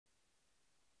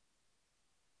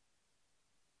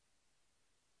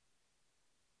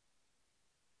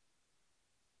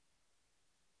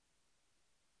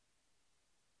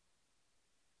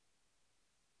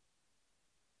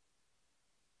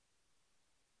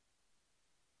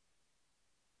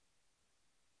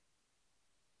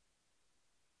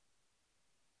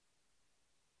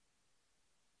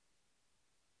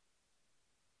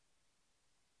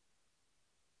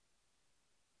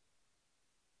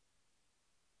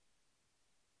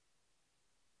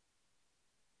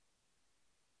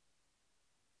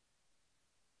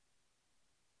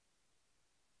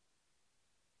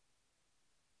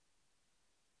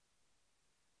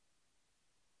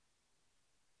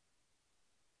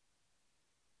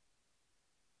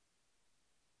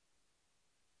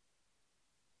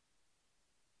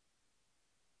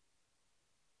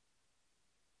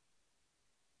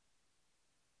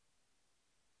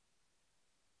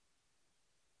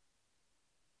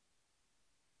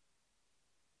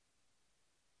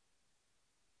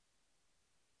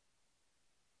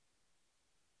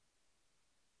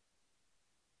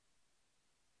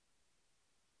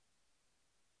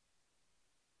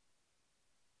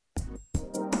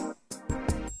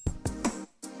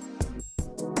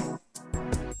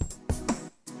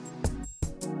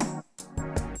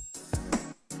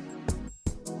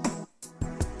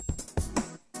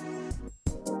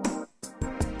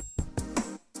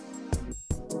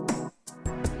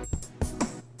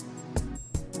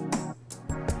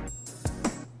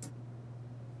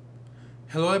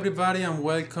Hello everybody and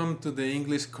welcome to the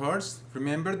English course.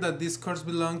 Remember that this course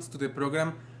belongs to the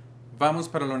program Vamos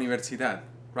para la Universidad,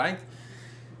 right?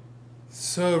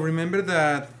 So remember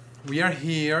that we are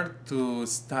here to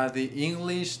study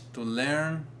English, to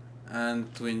learn,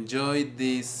 and to enjoy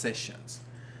these sessions.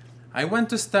 I want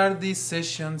to start this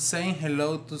session saying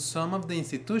hello to some of the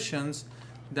institutions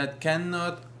that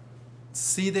cannot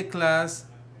see the class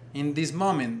in this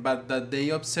moment, but that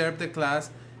they observe the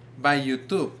class by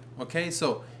YouTube. Okay,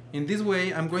 so in this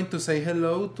way I'm going to say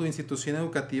hello to Institución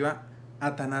Educativa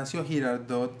Atanasio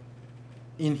Girardot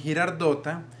in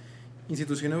Girardota,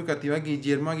 Institución Educativa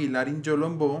Guillermo Aguilar in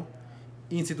Yolombó,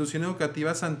 Institución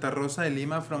Educativa Santa Rosa de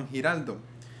Lima from Giraldo,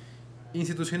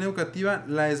 Institución Educativa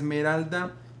La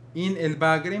Esmeralda in El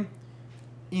Bagre,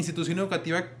 Institución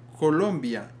Educativa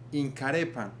Colombia in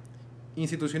Carepa,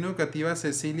 Institución Educativa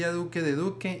Cecilia Duque de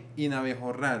Duque in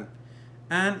Abejorral,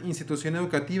 and Institución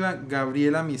Educativa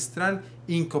Gabriela Mistral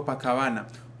in Copacabana.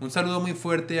 Un saludo muy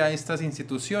fuerte a estas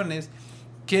instituciones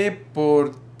que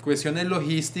por cuestiones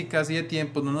logísticas y de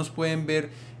tiempo no nos pueden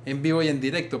ver en vivo y en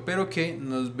directo, pero que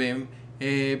nos ven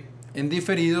en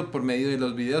diferido por medio de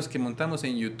los videos que montamos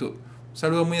en YouTube. Un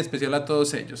saludo muy especial a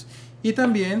todos ellos. Y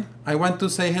también I want to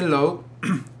say hello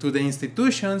to the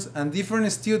institutions and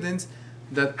different students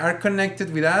that are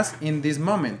connected with us in this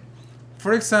moment.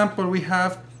 For example, we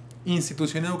have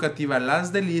Institución Educativa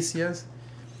Las Delicias,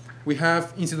 we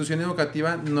have Institución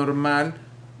Educativa Normal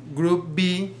Group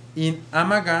B in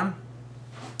Amagá,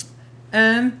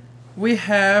 and we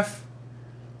have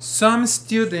some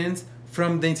students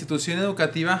from the Institución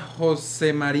Educativa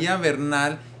José María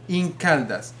Bernal in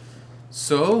Caldas.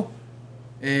 So,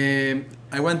 I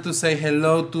want to say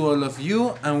hello to all of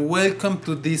you and welcome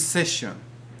to this session.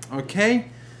 Okay?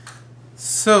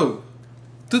 So,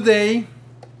 today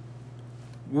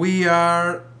we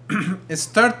are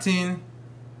starting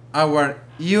our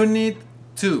Unit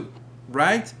 2,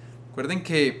 right? Recuerden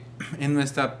que en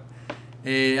nuestra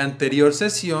anterior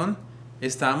sesión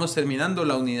estábamos terminando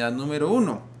la unidad número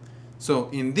 1. So,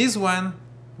 in this one,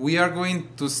 we are going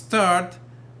to start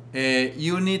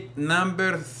unit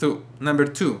number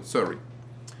 2, sorry.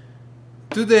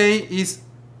 Today is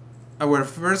our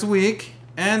first week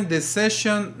and the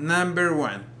session number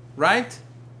 1, right?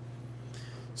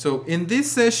 So in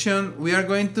this session, we are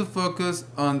going to focus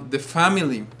on the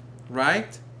family,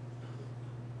 right?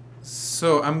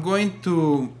 So I'm going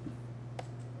to,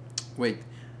 wait,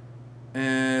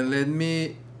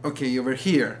 okay, over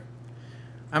here.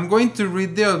 I'm going to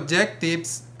read the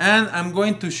objectives and I'm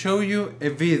going to show you a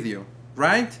video,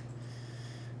 right?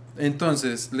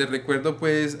 Entonces, les recuerdo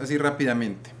pues así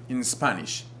rápidamente, en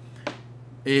Spanish.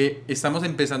 Estamos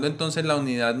empezando entonces la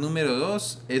unidad número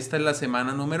 2, esta es la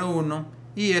semana número 1.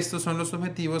 Y estos son los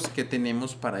objetivos que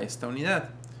tenemos para esta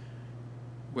unidad.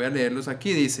 Voy a leerlos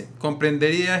aquí. Dice,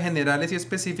 comprender ideas generales y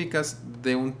específicas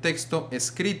de un texto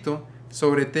escrito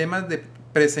sobre temas de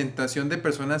presentación de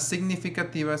personas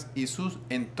significativas y sus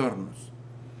entornos.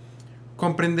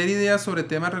 Comprender ideas sobre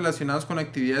temas relacionados con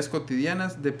actividades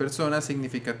cotidianas de personas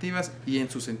significativas y en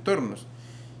sus entornos.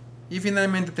 Y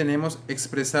finalmente tenemos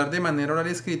expresar de manera oral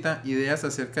y escrita ideas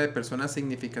acerca de personas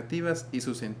significativas y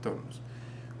sus entornos.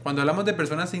 Cuando hablamos de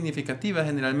personas significativas,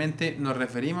 generalmente nos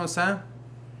referimos a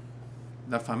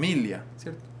la familia,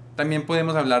 ¿cierto? También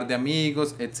podemos hablar de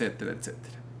amigos, etcétera,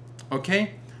 etcétera. ¿Ok?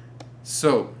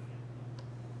 So,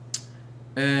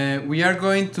 we are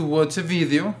going to watch a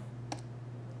video.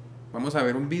 Vamos a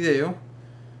ver un video.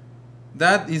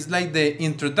 That is like the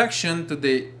introduction to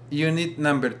the unit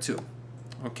number 2.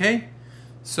 ¿Ok?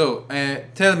 So,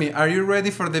 tell me, are you ready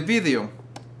for the video?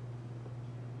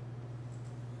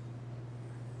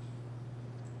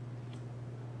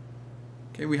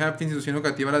 Okay, we have Institución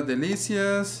Educativa Las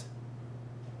Delicias.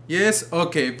 Yes,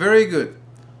 okay, very good.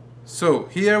 So,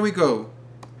 here we go.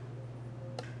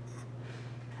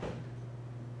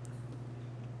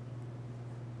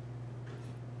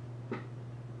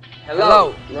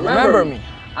 Hello, remember me.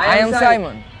 I am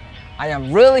Simon. I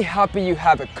am really happy you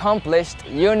have accomplished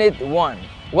Unit 1.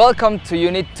 Welcome to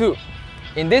Unit 2.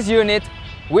 In this unit,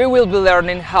 we will be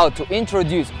learning how to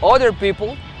introduce other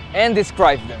people and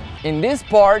describe them. In this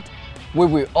part, we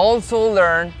will also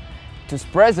learn to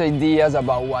express ideas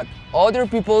about what other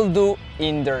people do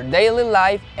in their daily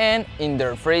life and in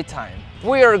their free time.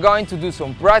 We are going to do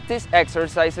some practice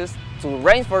exercises to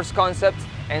reinforce concepts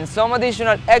and some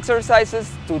additional exercises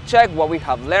to check what we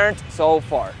have learned so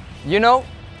far. You know,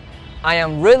 I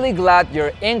am really glad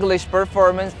your English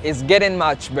performance is getting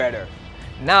much better.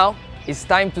 Now, it's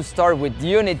time to start with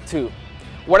Unit 2.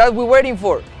 What are we waiting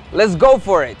for? Let's go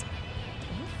for it!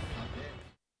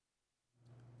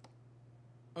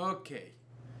 Okay,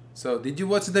 So, did you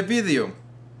watch the video?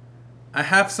 I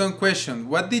have some questions.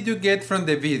 What did you get from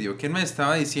the video? ¿Quién me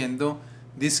estaba diciendo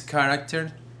this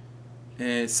character,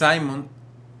 Simon,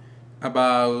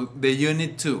 about the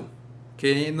Unit 2?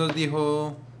 ¿Qué nos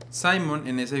dijo Simon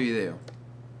en ese video?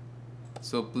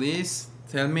 So please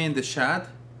tell me in the chat.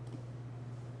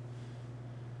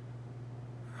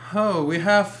 Oh, we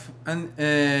have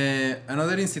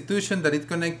another institution that is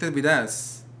connected with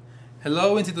us.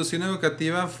 Hello, Instituciones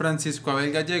Educativas Francisco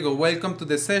Abel Gallego. Welcome to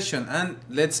the session and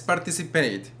let's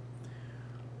participate.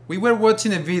 We were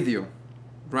watching a video,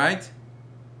 right?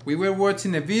 We were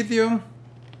watching a video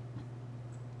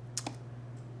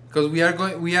because we are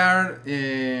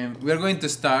going to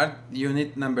start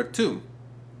unit number 2.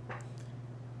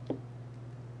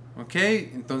 Ok,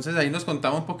 entonces ahí nos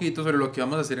contaba un poquito sobre lo que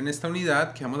vamos a hacer en esta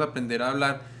unidad, que vamos a aprender a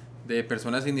hablar de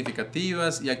personas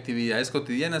significativas y actividades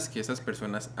cotidianas que esas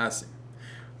personas hacen.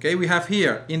 Ok, we have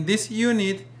here, in this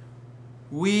unit,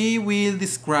 we will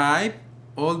describe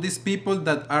all these people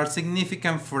that are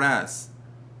significant for us.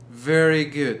 Very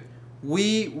good.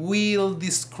 We will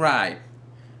describe.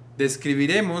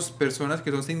 Describiremos personas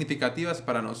que son significativas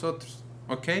para nosotros.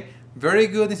 Ok, very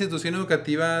good, Institución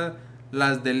Educativa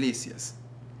Las Delicias.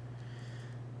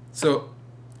 So,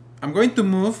 I'm going to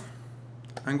move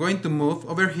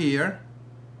over here,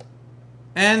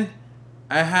 and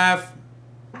I have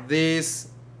this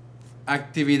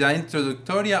actividad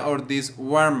introductoria or this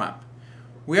warm-up.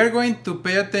 We are going to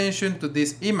pay attention to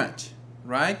this image,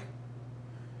 right?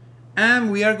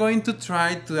 And we are going to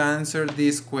try to answer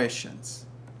these questions.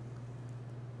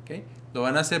 Okay? Lo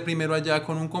van a hacer primero allá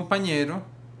con un compañero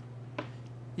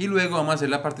y luego vamos a hacer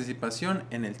la participación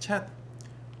en el chat.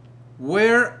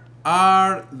 Where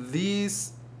are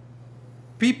these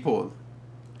people?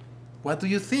 What do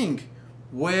you think?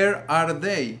 Where are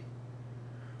they?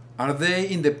 Are they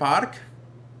in the park?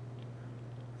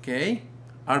 Okay.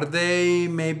 Are they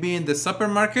maybe in the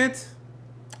supermarket?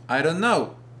 I don't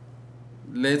know.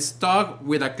 Let's talk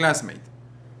with a classmate.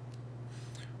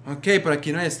 Okay, por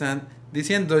aquí nos están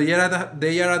diciendo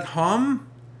they are at home.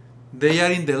 They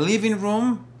are in the living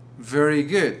room. Very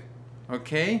good.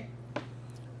 Okay.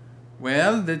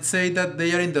 Well, let's say that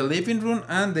they are in the living room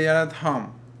and they are at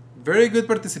home. Very good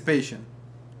participation.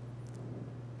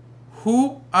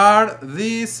 Who are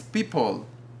these people?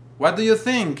 What do you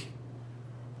think?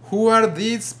 Who are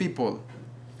these people?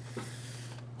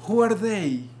 Who are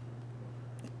they?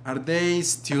 Are they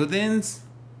students?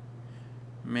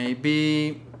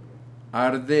 Maybe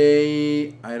are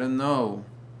they, I don't know,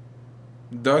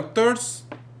 doctors?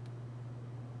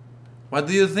 What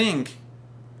do you think?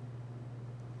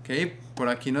 Okay, por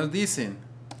aquí nos dicen.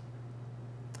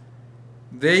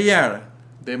 They are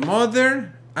the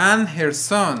mother and her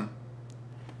son.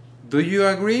 Do you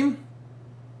agree?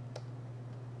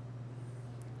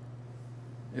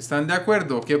 ¿Están de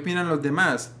acuerdo? ¿Qué opinan los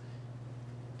demás?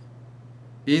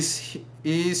 Is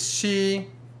she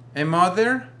a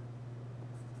mother?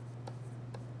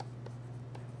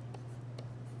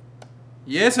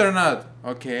 Yes or not?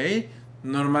 Okay.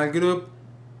 Normal group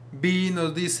B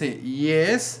nos dice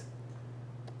yes.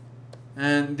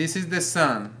 And this is the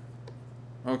son.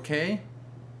 Okay.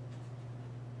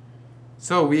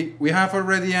 So we have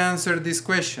already answered this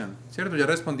question. ¿Cierto? Ya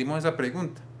respondimos esa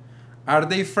pregunta. Are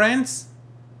they friends?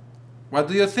 What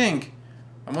do you think?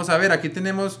 Vamos a ver, aquí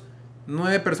tenemos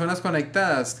 9 personas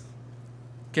conectadas.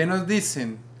 ¿Qué nos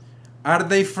dicen? Are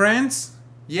they friends?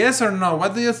 Yes or no?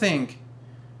 What do you think?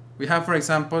 We have, for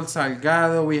example,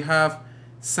 Salgado, we have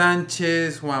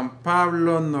Sánchez, Juan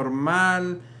Pablo,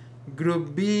 Normal,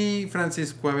 Group B,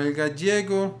 Francisco Abel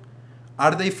Gallego.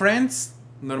 Are they friends?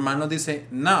 Normal nos dice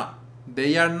no,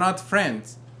 they are not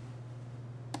friends.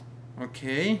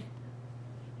 Okay.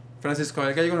 Francisco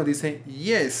Abel Gallego nos dice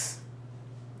yes.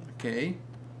 Okay.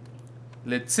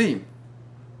 Let's see.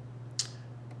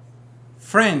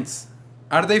 Friends.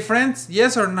 Are they friends?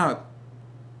 Yes or not?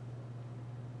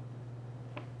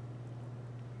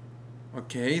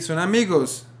 Okay, son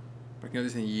amigos. Porque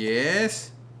nos dicen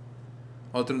yes.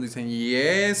 Otros dicen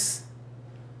yes.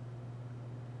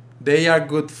 They are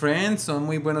good friends. Son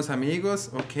muy buenos amigos.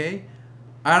 Okay.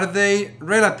 Are they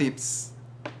relatives?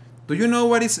 Do you know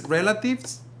what is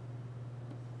relatives?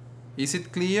 Is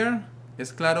it clear?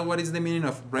 ¿Es claro what is the meaning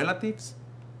of relatives?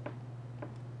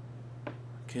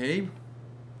 Okay.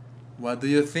 What do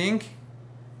you think?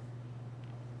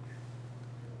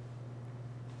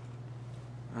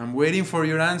 I'm waiting for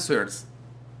your answers.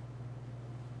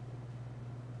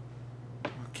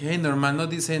 Okay, Normal nos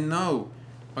dice no.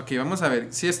 Okay, vamos a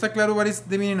ver. Si está claro, what is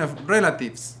the meaning of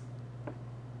relatives?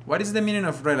 What is the meaning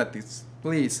of relatives?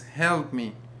 Please help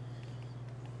me.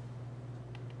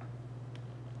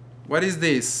 What is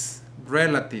this?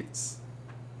 Relatives.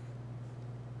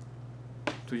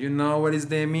 Do you know what is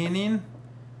the meaning?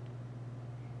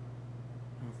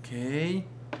 Okay.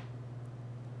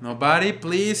 Nobody,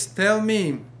 please tell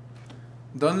me.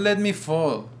 Don't let me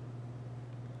fall.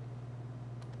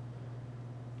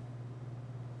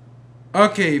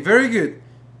 Okay, very good.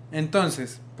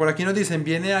 Entonces, por aquí nos dicen,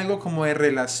 viene algo como de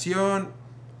relación,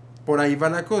 por ahí va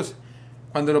la cosa.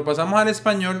 Cuando lo pasamos al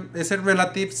español, ese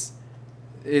relatives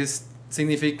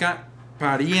significa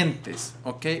parientes,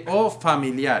 ¿ok? O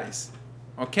familiares,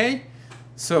 ¿ok?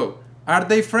 So, are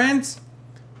they friends?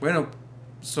 Bueno,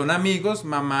 son amigos,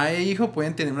 mamá e hijo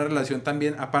pueden tener una relación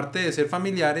también, aparte de ser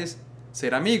familiares,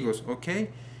 ser amigos, ¿ok?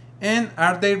 And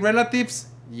are they relatives?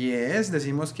 Yes,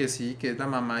 decimos que sí, que es la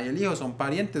mamá y el hijo, son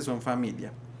parientes, son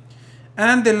familia.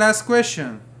 And the last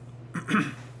question.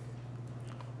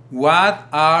 What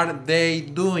are they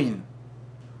doing?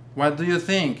 What do you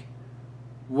think?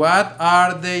 What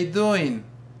are they doing?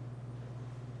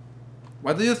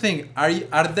 What do you think?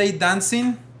 Are they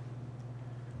dancing?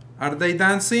 Are they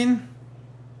dancing?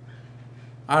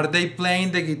 Are they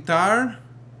playing the guitar?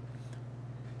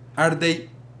 Are they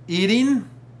eating?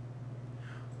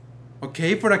 Ok,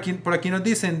 por aquí nos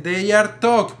dicen they are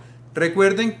talk.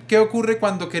 Recuerden qué ocurre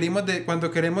cuando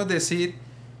queremos decir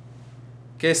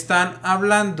que están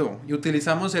hablando y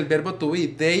utilizamos el verbo to be.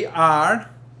 They are.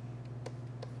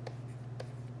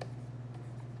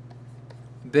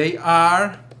 They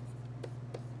are.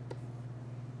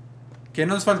 ¿Qué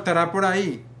nos faltará por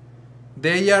ahí?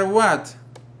 They are what?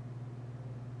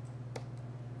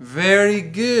 Very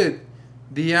good.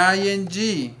 The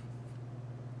ing.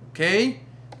 Okay.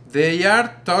 They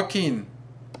are talking.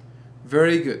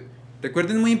 Very good.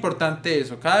 Recuerden, muy importante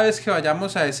eso. Cada vez que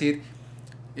vayamos a decir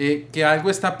que algo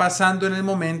está pasando en el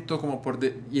momento, como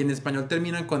y en español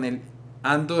terminan con el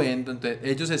ando, endo. Entonces,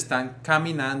 ellos están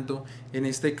caminando. En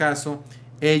este caso,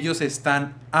 ellos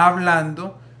están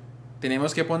hablando.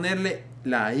 Tenemos que ponerle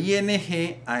la ing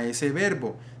a ese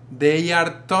verbo. They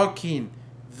are talking.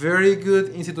 Very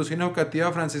good. Institución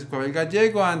Educativa Francisco Abel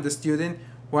Gallego and the student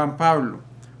Juan Pablo.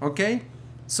 Okay?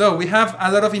 So, we have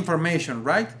a lot of information,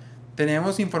 right?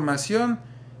 Tenemos información.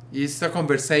 Is a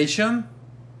conversation.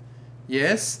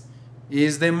 Yes.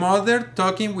 Is the mother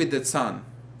talking with the son,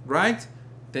 right?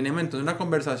 Tenemos entonces una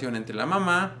conversación entre la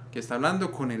mamá que está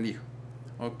hablando con el hijo.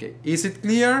 Okay. Is it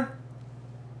clear?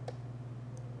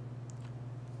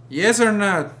 Yes or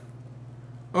not?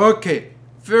 Okay.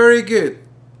 Very good.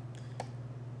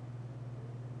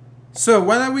 So,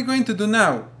 what are we going to do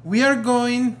now? We are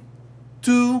going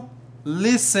to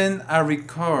listen a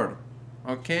record.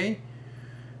 Okay.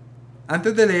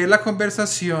 Antes de leer la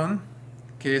conversación,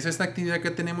 que es esta actividad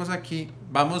que tenemos aquí,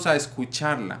 vamos a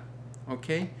escucharla,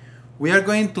 ¿ok? We are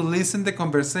going to listen the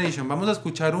conversation. Vamos a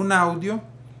escuchar un audio.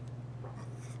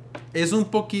 Es un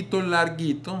poquito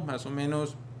larguito, más o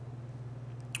menos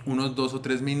unos 2 o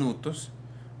 3 minutos,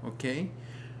 ¿ok?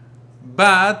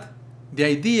 But the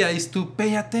idea is to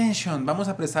pay attention. Vamos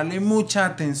a prestarle mucha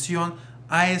atención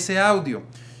a ese audio.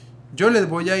 Yo les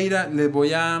voy a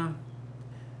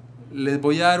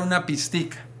dar una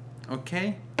pistica, ¿ok?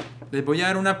 Les voy a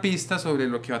dar una pista sobre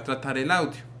lo que va a tratar el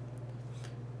audio.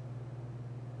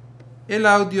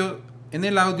 En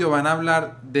el audio van a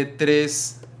hablar de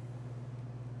tres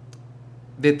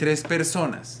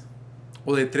personas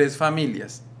o de 3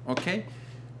 familias, ¿ok?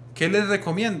 ¿Qué les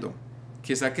recomiendo?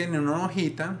 Que saquen una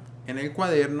hojita en el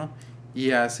cuaderno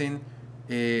y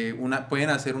pueden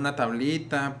hacer una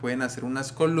tablita, pueden hacer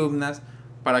unas columnas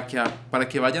para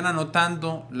que vayan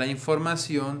anotando la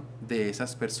información de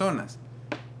esas personas.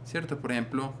 ¿Cierto? Por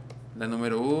ejemplo, la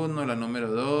número 1, la número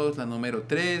 2, la número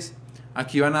 3.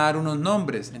 Aquí van a dar unos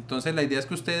nombres. Entonces la idea es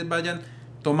que ustedes vayan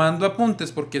tomando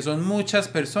apuntes porque son muchas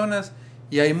personas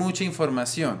y hay mucha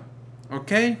información.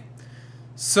 ¿Ok?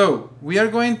 So,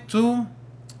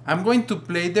 I'm going to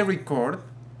play the record.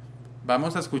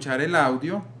 Vamos a escuchar el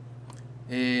audio.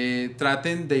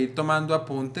 Traten de ir tomando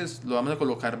apuntes. Lo vamos a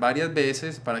colocar varias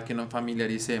veces para que nos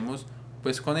familiaricemos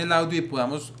pues con el audio y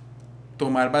podamos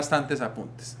tomar bastantes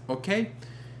apuntes, ¿ok?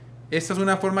 Esta es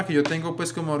una forma que yo tengo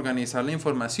pues como organizar la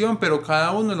información, pero cada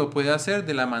uno lo puede hacer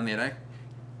de la manera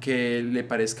que le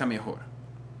parezca mejor.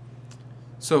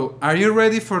 So, are you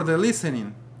ready for the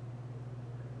listening?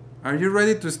 Are you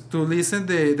ready to listen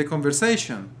the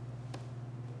conversation?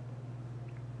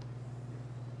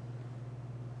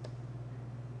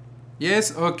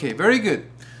 Yes? Okay, very good.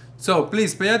 So,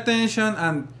 please pay attention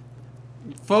and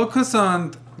focus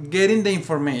on getting the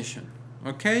information.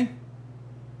 Okay?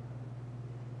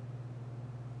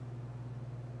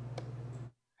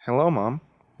 Hello, Mom.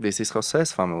 This is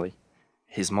Jose's family.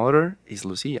 His mother is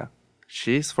Lucia.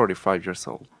 She is 45 years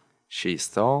old. She is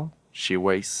tall. She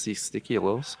weighs 60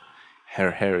 kilos.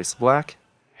 Her hair is black.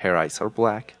 Her eyes are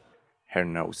black. Her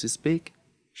nose is big.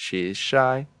 She is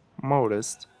shy,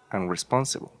 modest, and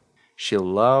responsible. She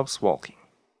loves walking.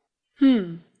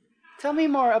 Tell me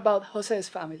more about Jose's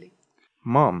family.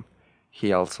 Mom,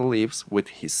 he also lives with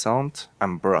his aunt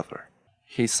and brother.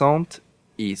 His aunt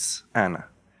is Anna.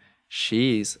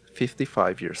 She is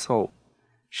 55 years old.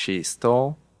 She is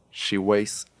tall. She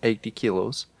weighs 80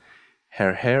 kilos.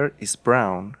 Her hair is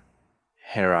brown.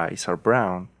 Her eyes are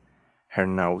brown. Her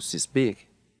nose is big.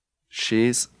 She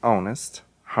is honest,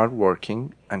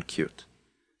 hardworking, and cute.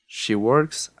 She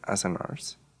works as a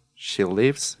nurse. She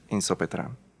lives in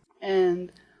Sopetran.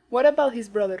 And what about his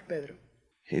brother Pedro?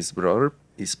 His brother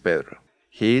is Pedro.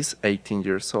 He is 18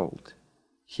 years old.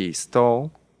 He is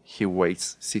tall. He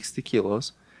weighs 60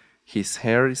 kilos. His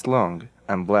hair is long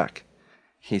and black.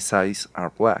 His eyes are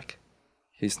black.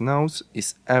 His nose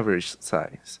is average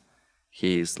size.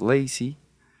 He is lazy,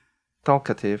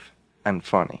 talkative, and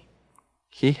funny.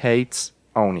 He hates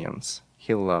onions.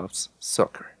 He loves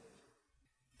soccer.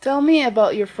 Tell me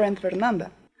about your friend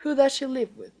Fernanda. Who does she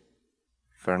live with?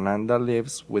 Fernanda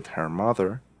lives with her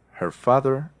mother, her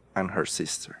father, and her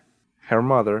sister. Her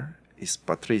mother is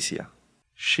Patricia.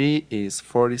 She is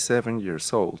 47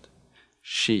 years old.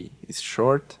 She is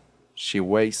short. She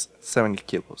weighs 70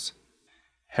 kilos.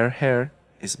 Her hair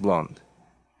is blonde.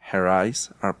 Her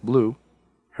eyes are blue.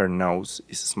 Her nose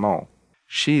is small.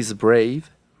 She is brave,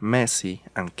 messy,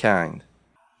 and kind.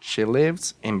 She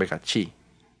lives in Begachi,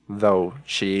 though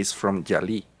she is from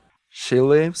Yali. She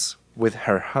lives with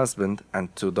her husband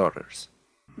and 2 daughters.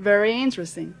 Very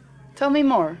interesting. Tell me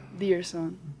more, dear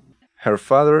son. Her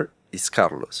father is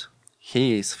Carlos.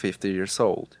 He is 50 years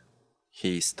old.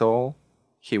 He is tall.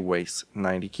 He weighs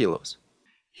 90 kilos.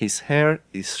 His hair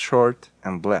is short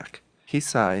and black.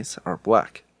 His eyes are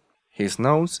black. His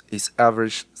nose is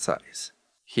average size.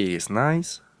 He is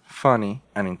nice, funny,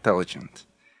 and intelligent.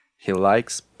 He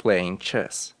likes playing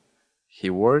chess. He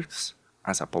works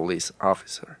as a police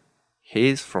officer. He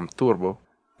is from Turbo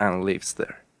and lives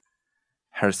there.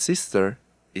 Her sister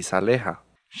is Aleja.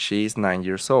 She is 9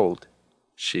 years old.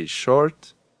 She is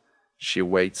short. She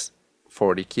weighs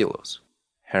 40 kilos.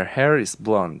 Her hair is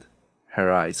blonde.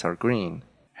 Her eyes are green.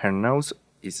 Her nose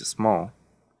is small.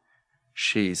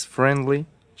 She is friendly,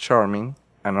 charming,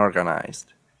 and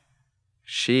organized.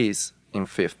 She is in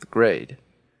 5th grade.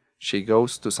 She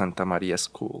goes to Santa Maria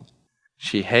School.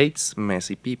 She hates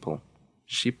messy people.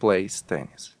 She plays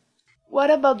tennis. What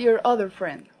about your other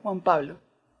friend, Juan Pablo?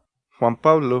 Juan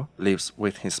Pablo lives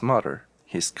with his mother,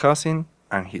 his cousin,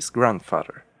 and his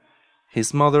grandfather.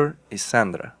 His mother is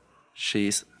Sandra. She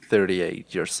is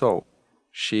 38 years old.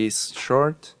 She is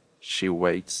short. She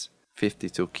weighs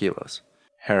 52 kilos.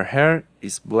 Her hair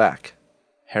is black.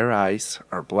 Her eyes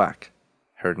are black.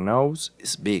 Her nose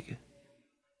is big.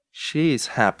 She is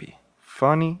happy,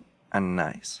 funny, and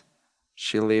nice.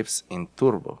 She lives in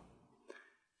Turbo.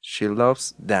 She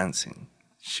loves dancing.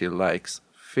 She likes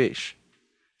fish.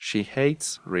 She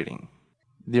hates reading.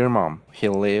 Dear Mom, he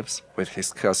lives with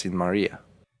his cousin Maria.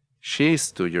 She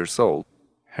is 2 years old.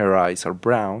 Her eyes are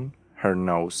brown. Her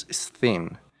nose is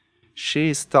thin. She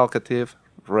is talkative,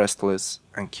 restless,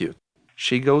 and cute.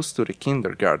 She goes to the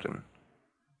kindergarten.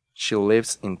 She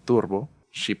lives in Turbo.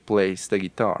 She plays the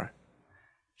guitar.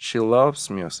 She loves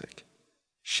music.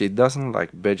 She doesn't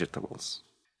like vegetables.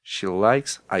 She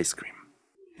likes ice cream.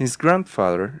 His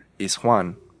grandfather is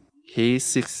Juan. He is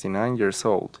 69 years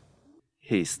old.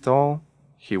 He is tall.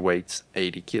 He weighs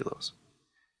 80 kilos.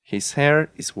 His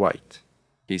hair is white.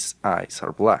 His eyes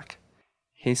are black.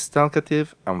 He is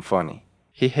talkative and funny.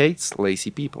 He hates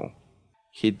lazy people.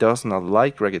 He does not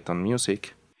like reggaeton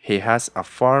music. He has a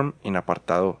farm in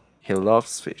Apartado. He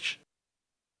loves fish.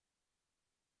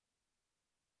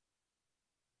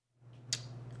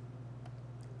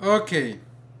 Okay,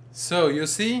 so you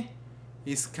see,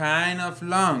 it's kind of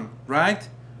long, right?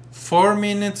 4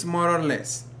 minutes more or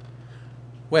less.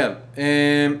 Well,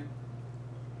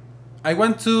 I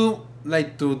want to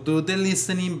do the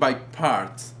listening by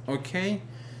parts, okay?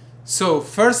 So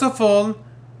first of all,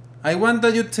 I want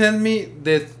that you tell me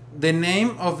the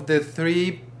name of the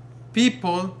 3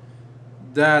 people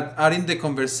that are in the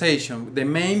conversation, the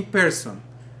main person.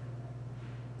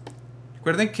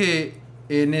 Recuerden que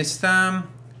en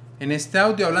este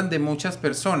audio hablan de muchas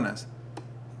personas,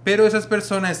 pero esas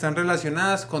personas están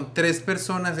relacionadas con 3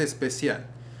 personas especial.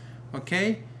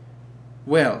 Okay?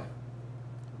 Well,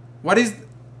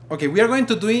 okay, we are going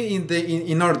to do it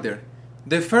in order.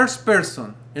 The first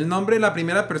person, el nombre de la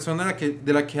primera persona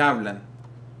de la que hablan.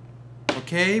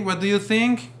 Okay, what do you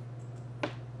think?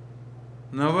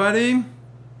 Nobody.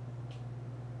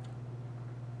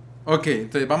 Ok,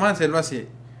 entonces vamos a hacerlo así.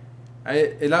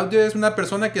 El audio es una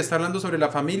persona que está hablando sobre la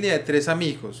familia de 3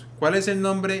 amigos. ¿Cuál es el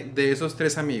nombre de esos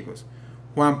 3 amigos?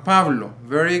 Juan Pablo.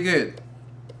 Very good.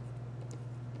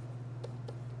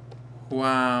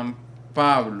 Juan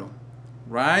Pablo.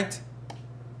 Right?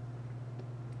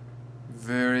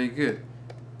 Very good.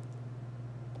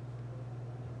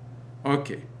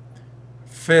 Ok.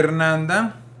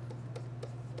 Fernanda.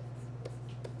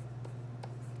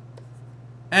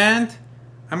 And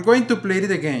I'm going to play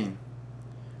it again.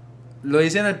 Lo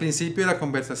dicen al principio de la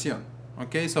conversación.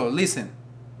 Okay, so listen.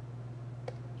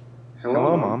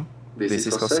 Hello, Mom. This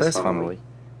is Jose's family.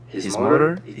 His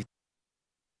mother is...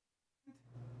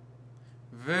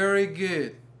 Very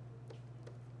good.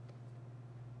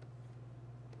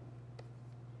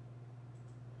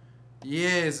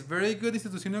 Yes, very good.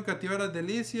 Instituciones Educativas Las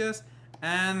Delicias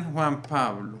and Juan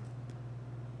Pablo.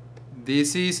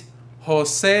 This is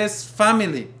Jose's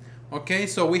family. Okay,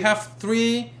 so we have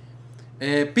 3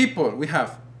 people. We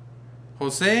have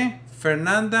Jose,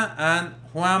 Fernanda, and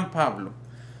Juan Pablo.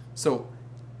 So,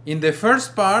 in the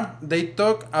first part, they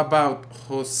talk about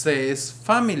Jose's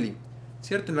family.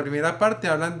 ¿Cierto? En la primera parte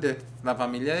hablan de la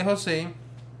familia de José.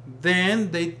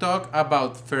 Then they talk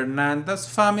about Fernanda's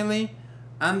family.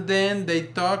 And then they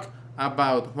talk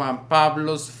about Juan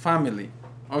Pablo's family.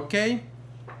 Okay?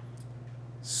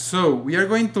 So, we are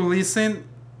going to listen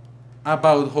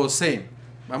about José.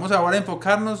 Vamos ahora a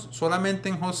enfocarnos solamente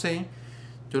en José.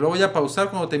 Yo lo voy a pausar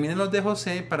cuando terminen los de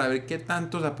José para ver qué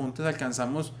tantos apuntes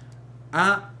alcanzamos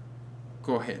a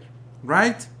coger.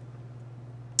 Right?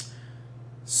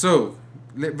 So,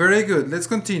 very good. Let's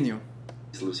continue.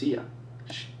 It's Lucia.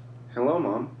 Hello,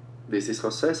 Mom. This is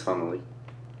Jose's family.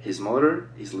 His mother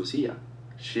is Lucia.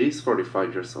 She is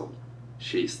 45 years old.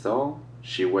 She is tall.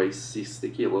 She weighs 60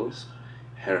 kilos.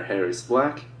 Her hair is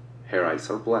black. Her eyes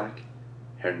are black.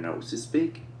 Her nose is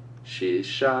big. She is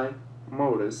shy,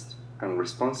 modest, and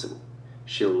responsible.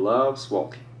 She loves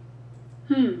walking.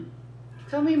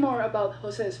 Tell me more about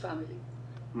Jose's family.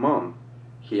 Mom,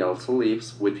 he also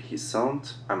lives with his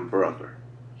aunt and brother.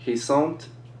 His aunt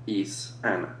is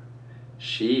Anna.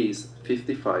 She is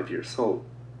 55 years old.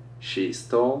 She is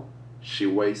tall. She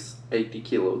weighs 80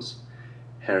 kilos.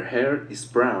 Her hair is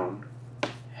brown.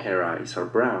 Her eyes are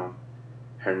brown.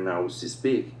 Her nose is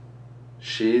big.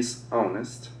 She is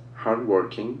honest,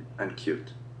 hardworking, and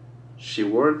cute. She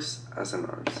works as a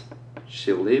nurse.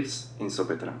 She lives in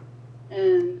Sopetran.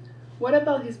 And what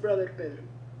about his brother Pedro?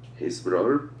 His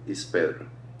brother is Pedro.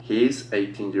 He is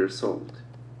 18 years old.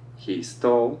 He is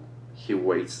tall. He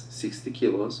weighs 60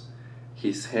 kilos.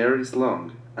 His hair is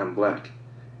long and black.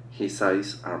 His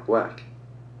eyes are black.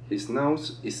 His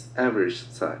nose is average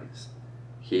size.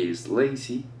 He is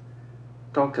lazy,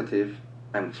 talkative,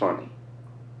 and funny.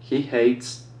 He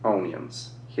hates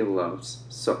onions. He loves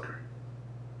soccer.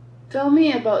 Tell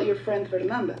me about your friend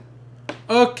Fernanda.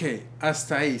 Ok,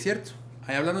 hasta ahí, ¿cierto?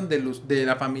 Ahí hablaron de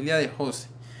la familia de José.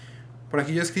 Por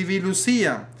aquí yo escribí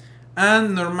Lucía.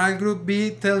 And normal group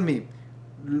B, tell me.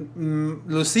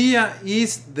 Lucía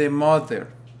is the mother.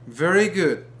 Very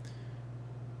good.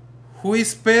 Who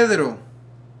is Pedro?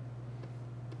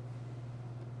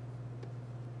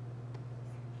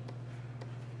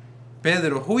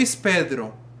 Pedro, who is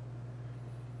Pedro?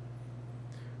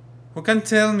 Who can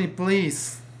tell me,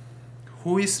 please?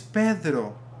 Who is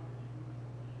Pedro?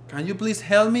 Can you please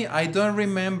help me? I don't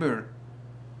remember.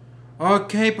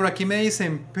 Ok, por aquí me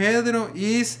dicen Pedro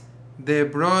is the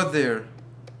brother.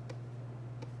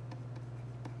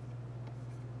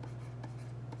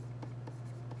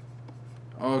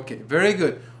 Ok, very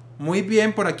good. Muy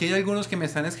bien, por aquí hay algunos que me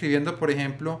están escribiendo, por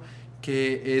ejemplo,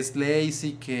 que es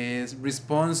lazy, que es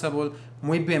responsible.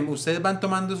 Muy bien, ustedes van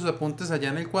tomando sus apuntes allá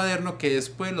en el cuaderno que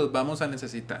después los vamos a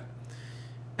necesitar.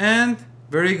 And,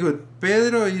 very good.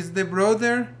 Pedro is the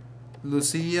brother.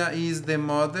 Lucia is the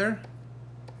mother.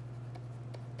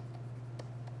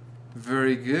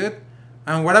 Very good.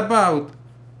 And what about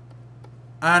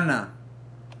Anna?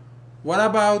 What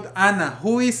about Anna?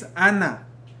 Who is Anna?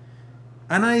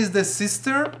 Anna is the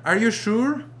sister? Are you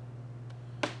sure?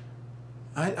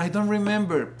 I don't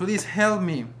remember. Please help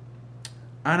me.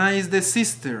 Anna is the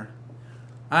sister.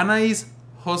 Anna is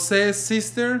José's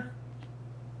sister.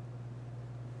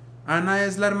 Ana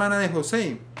es la hermana de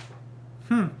José.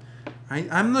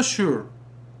 I'm not sure.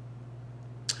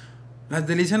 Las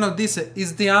Delicias nos dice,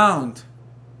 is the aunt.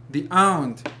 The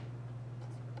aunt.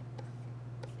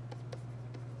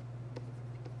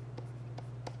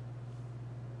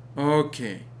 Ok.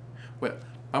 Bueno,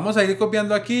 vamos a ir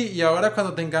copiando aquí y ahora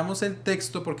cuando tengamos el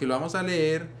texto, porque lo vamos a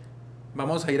leer,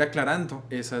 vamos a ir aclarando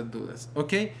esas dudas.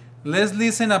 Ok. Let's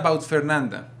listen about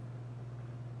Fernanda.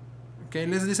 Okay,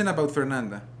 let's listen about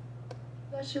Fernanda.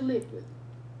 Who does she live with?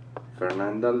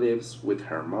 Fernanda lives with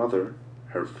her mother,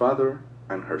 her father,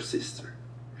 and her sister.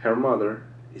 Her mother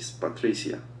is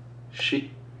Patricia.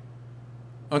 She.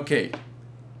 Okay.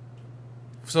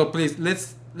 So please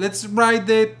let's write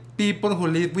the people who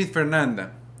live with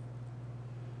Fernanda.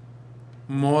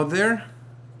 Mother.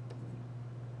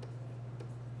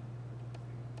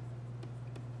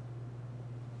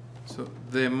 So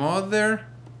the mother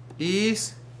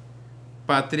is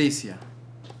Patricia.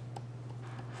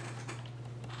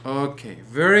 Okay,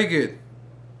 very good.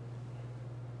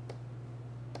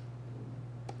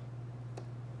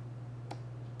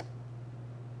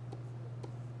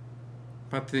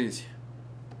 Patricia.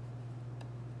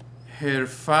 Her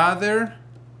father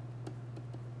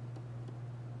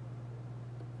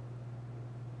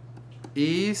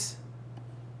is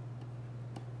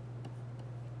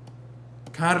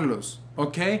Carlos.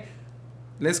 Okay,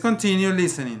 let's continue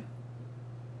listening.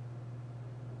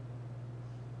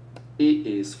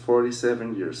 He is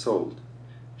 47 years old.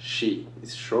 She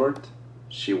is short.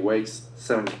 She weighs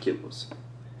 70 kilos.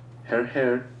 Her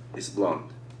hair is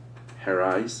blonde. Her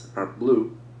eyes are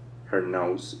blue. Her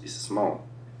nose is small.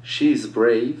 She is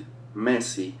brave,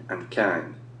 messy, and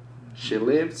kind. She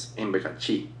lives in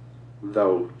Becachi,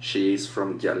 though she is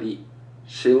from Yali.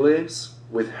 She lives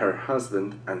with her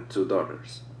husband and 2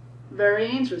 daughters. Very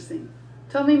interesting.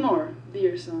 Tell me more,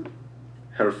 dear son.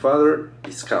 Her father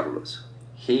is Carlos.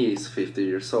 He is 50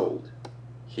 years old.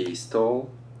 He is tall.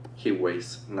 He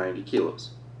weighs 90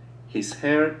 kilos. His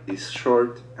hair is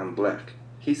short and black.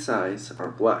 His eyes are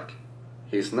black.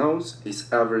 His nose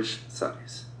is average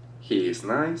size. He is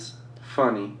nice,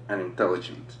 funny, and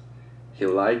intelligent. He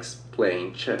likes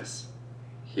playing chess.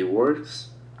 He works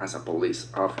as a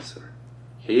police officer.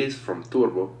 He is from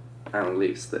Turbo and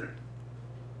lives there.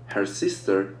 Her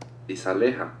sister is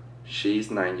Aleja. She is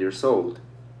 9 years old.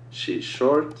 She is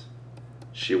short.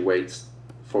 She weighs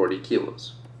 40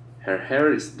 kilos. Her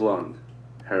hair is blonde.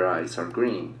 Her eyes are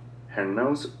green. Her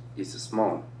nose is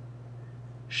small.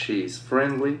 She is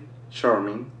friendly,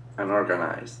 charming, and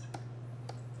organized.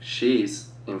 She is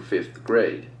in 5th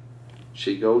grade.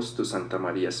 She goes to Santa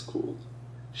Maria School.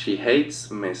 She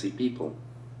hates messy people.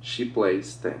 She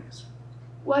plays tennis.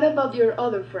 What about your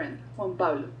other friend, Juan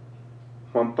Pablo?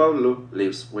 Juan Pablo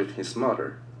lives with his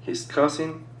mother, his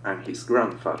cousin, and his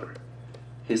grandfather.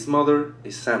 His mother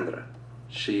is Sandra.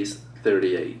 She is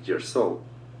 38 years old.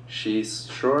 She is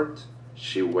short.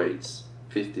 She weighs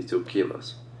 52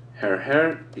 kilos. Her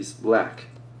hair is black.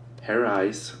 Her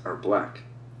eyes are black.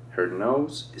 Her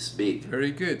nose is big.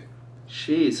 Very good.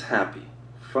 She is happy,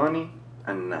 funny,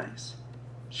 and nice.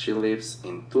 She lives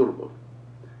in Turbo.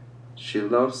 She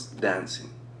loves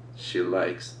dancing. She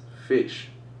likes fish.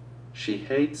 She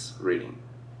hates reading.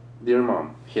 Dear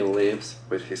Mom, he lives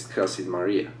with his cousin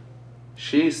Maria.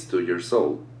 She is 2 years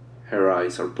old. Her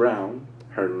eyes are brown.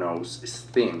 Her nose is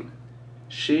thin.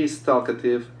 She is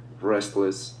talkative,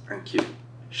 restless, and cute.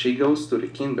 She goes to the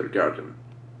kindergarten.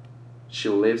 She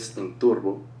lives in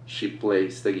Turbo. She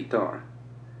plays the guitar.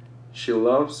 She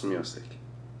loves music.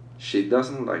 She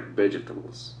doesn't like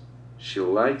vegetables. She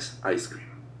likes ice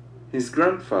cream. His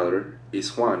grandfather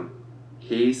is Juan.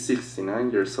 He is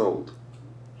 69 years old.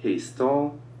 He is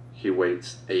tall. He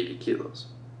weighs 80 kilos.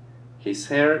 His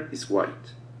hair is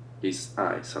white. His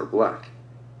eyes are black.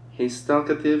 He is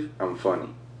talkative and funny.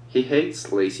 He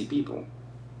hates lazy people.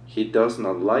 He does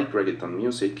not like reggaeton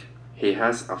music. He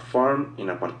has a farm in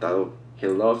Apartado. He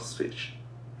loves fish.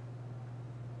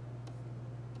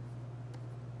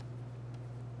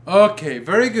 Okay,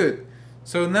 very good.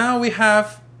 So now we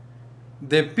have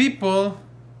the people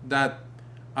that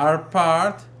are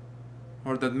part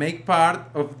or that make part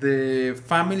of the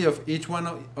family of each one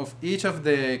of each of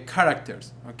the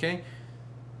characters. Okay.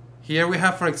 Here we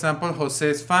have, for example,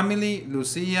 José's family,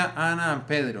 Lucia, Ana, and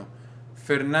Pedro.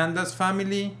 Fernanda's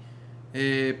family,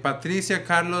 Patricia,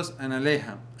 Carlos, and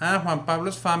Aleja. And Juan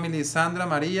Pablo's family, Sandra,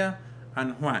 María,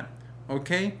 and Juan.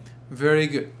 Okay, very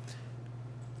good.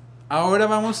 Ahora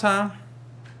vamos a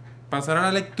pasar a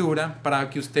la lectura para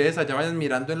que ustedes allá vayan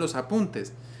mirando en los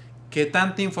apuntes qué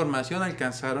tanta información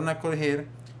alcanzaron a coger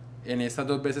en estas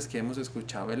 2 veces que hemos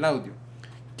escuchado el audio.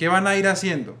 ¿Qué van a ir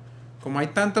haciendo? Como hay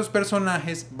tantos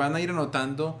personajes, van a ir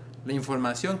anotando la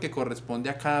información que corresponde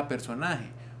a cada personaje,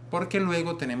 porque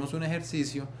luego tenemos un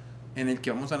ejercicio en el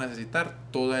que vamos a necesitar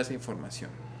toda esa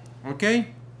información. ¿Ok?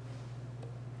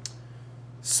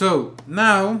 So,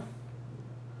 now,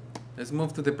 let's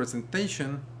move to the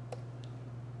presentation.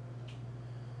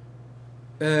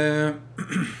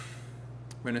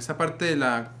 Bueno, esta parte de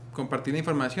la compartir la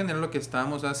información era lo que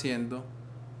estábamos haciendo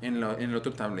en el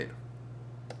otro tablero.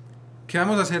 ¿Qué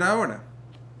vamos a hacer ahora?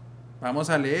 Vamos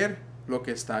a leer lo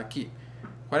que está aquí.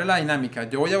 ¿Cuál es la dinámica?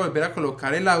 Yo voy a volver a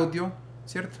colocar el audio,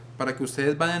 ¿cierto? Para que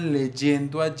ustedes vayan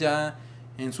leyendo allá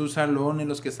en su salón, en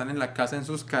los que están en la casa, en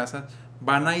sus casas,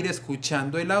 van a ir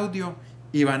escuchando el audio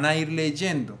y van a ir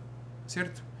leyendo,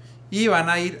 ¿cierto? Y van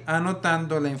a ir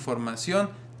anotando la información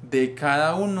de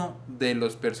cada uno de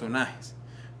los personajes.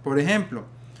 Por ejemplo,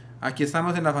 aquí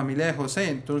estamos en la familia de José,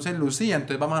 entonces Lucía,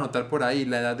 entonces vamos a anotar por ahí,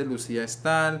 la edad de Lucía es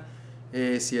tal,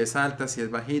 si es alta, si es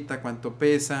bajita, cuánto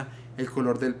pesa, el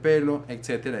color del pelo,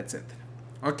 etcétera, etcétera.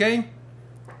 ¿Ok?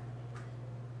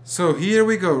 So here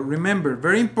we go. Remember,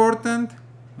 very important,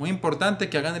 muy importante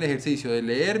que hagan el ejercicio de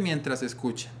leer mientras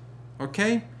escuchan.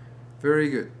 ¿Ok? Very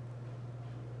good.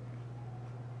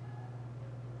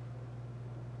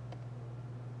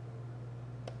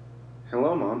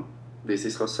 Hello, Mom. This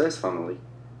is Jose's family.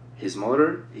 His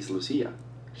mother is Lucia.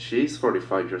 She is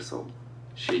 45 years old.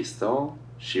 She is tall.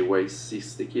 She weighs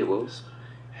 60 kilos.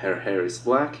 Her hair is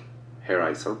black. Her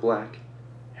eyes are black.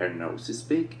 Her nose is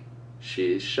big.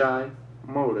 She is shy,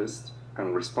 modest,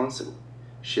 and responsible.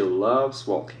 She loves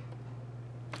walking.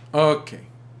 Okay.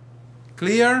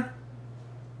 Clear?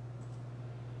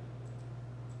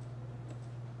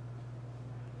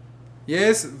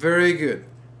 Yes, very good.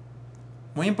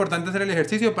 Muy importante hacer el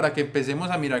ejercicio para que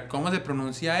empecemos a mirar cómo se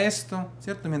pronuncia esto,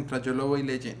 ¿cierto? Mientras yo lo voy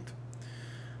leyendo.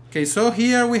 Okay, so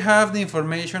here we have the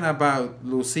information about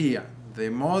Lucia, the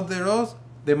mother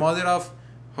of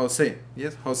José.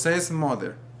 Yes, José's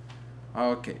mother.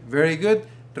 Okay, very good.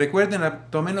 Recuerden,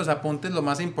 tomen los apuntes lo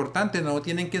más importante, no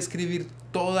tienen que escribir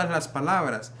todas las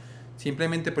palabras.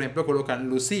 Simplemente, por ejemplo, colocan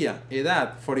Lucía,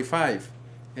 edad, 45,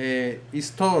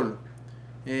 is tall,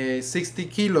 60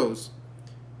 kilos,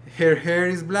 her hair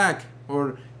is black,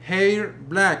 or hair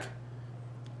black,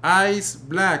 eyes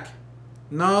black,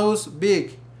 nose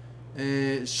big,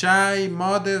 shy,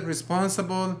 modest,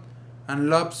 responsible, and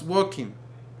loves walking.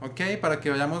 Ok, para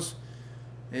que vayamos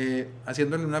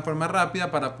haciéndolo de una forma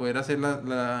rápida para poder hacer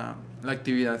la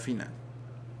actividad final.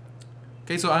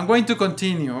 Ok, so I'm going to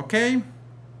continue, ok.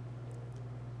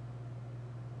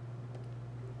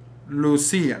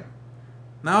 Lucia.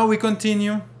 Now we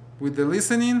continue with the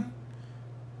listening.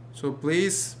 So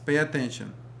please pay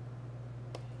attention.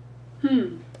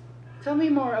 Tell me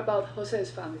more about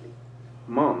José's family.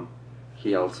 Mom,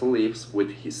 he also lives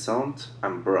with his aunt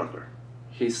and brother.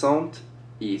 His aunt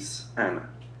is Anna.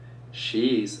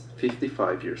 She is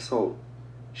 55 years old.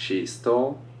 She is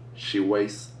tall. She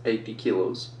weighs 80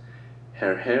 kilos.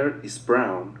 Her hair is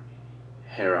brown.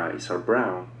 Her eyes are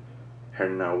brown. Her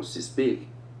nose is big.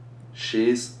 She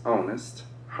is honest,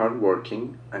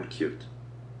 hardworking, and cute.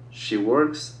 She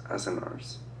works as a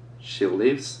nurse. She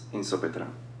lives in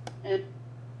Sopetran.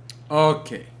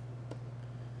 Okay.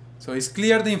 So it's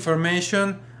clear the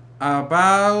information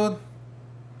about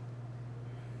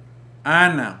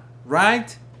Anna,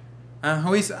 right? And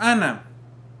who is Anna?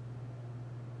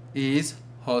 Is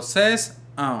José's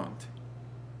aunt.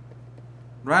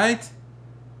 Right?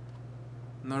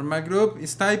 Norma Group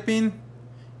is typing.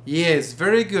 Yes,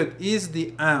 very good. Is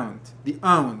the aunt. The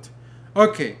aunt.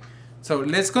 Okay. So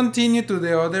let's continue to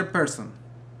the other person.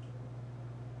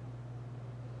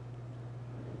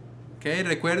 Okay,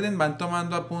 recuerden, van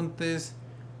tomando apuntes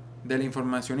de la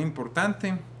información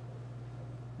importante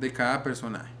de cada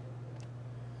personaje.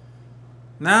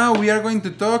 Now we are going to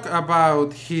talk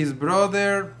about his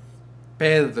brother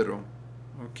Pedro.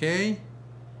 Okay?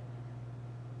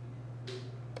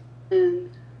 And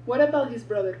what about his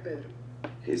brother Pedro?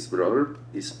 His brother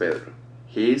is Pedro.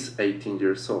 He is 18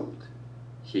 years old.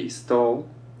 He is tall.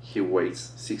 He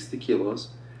weighs 60 kilos.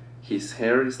 His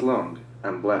hair is long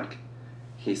and black.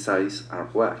 His eyes are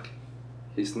black.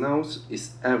 His nose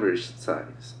is average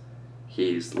size.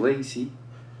 He is lazy,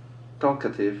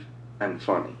 talkative, and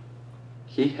funny.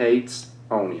 He hates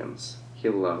onions. He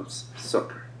loves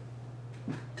soccer.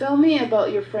 Tell me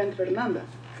about your friend Fernanda.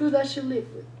 Who does she live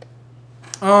with?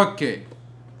 Okay.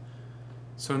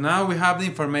 So now we have the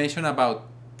information about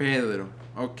Pedro.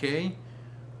 Okay.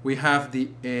 We have the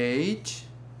age,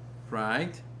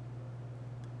 right?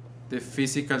 The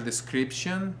physical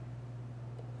description.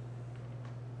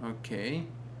 Okay.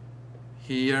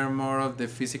 Here more of the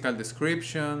physical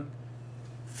description.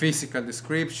 Physical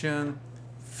description.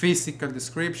 Physical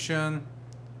description.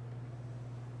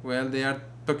 Well, they are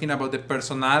talking about the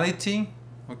personality.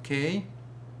 Okay.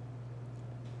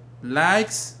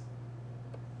 Likes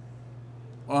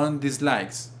on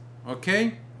dislikes.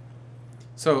 Okay.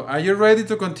 So, are you ready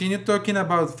to continue talking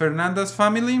about Fernanda's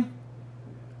family?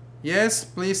 Yes,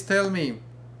 please tell me.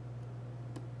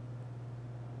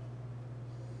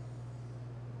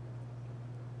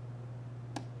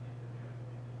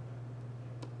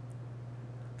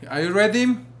 are you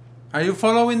ready? Are you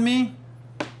following me?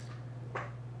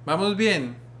 ¿Vamos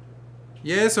bien?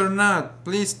 Yes or not?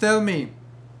 Please tell me.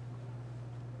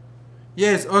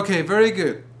 Yes, okay, very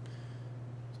good.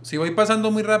 Si voy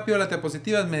pasando muy rápido las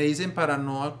diapositivas, me dicen para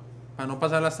no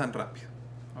pasarlas tan rápido.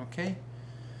 Okay?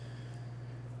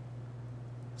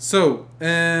 So,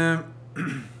 now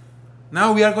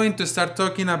we are going to start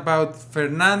talking about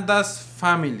Fernanda's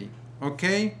family.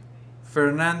 Okay?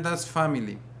 Fernanda's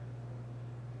family.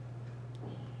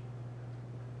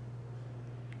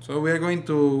 So we are going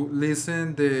to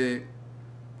listen the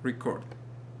record.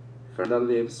 Fernanda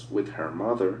lives with her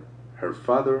mother, her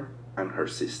father, and her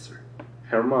sister.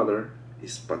 Her mother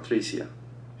is Patricia.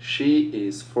 She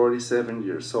is 47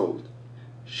 years old.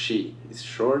 She is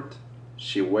short.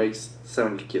 She weighs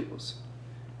 70 kilos.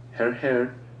 Her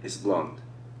hair is blonde.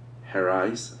 Her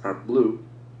eyes are blue.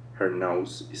 Her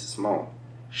nose is small.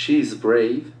 She is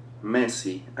brave,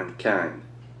 messy, and kind.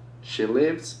 She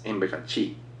lives in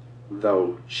Becachi,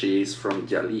 though she is from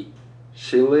Yali.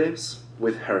 She lives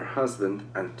with her husband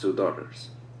and 2 daughters.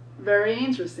 Very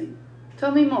interesting.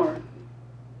 Tell me more.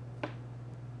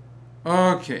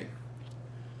 Okay.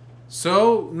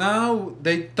 So now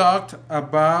they talked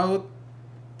about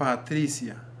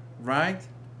Patricia, right?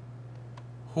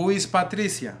 Who is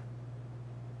Patricia?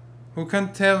 Who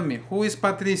can tell me? Who is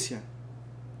Patricia?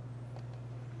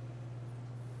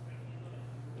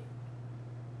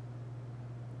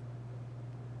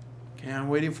 Okay, I'm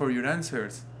waiting for your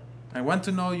answers. I want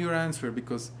to know your answer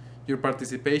because your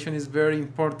participation is very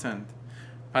important.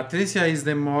 Patricia is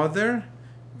the mother.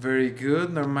 Very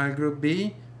good. Normal group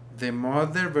B. The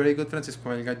mother. Very good.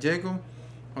 Francisco el Gallego.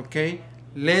 Okay.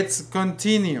 Let's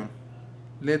continue.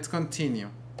 Let's continue.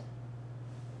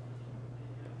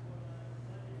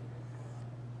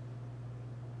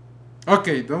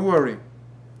 Okay, don't worry.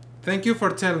 Thank you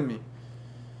for telling me.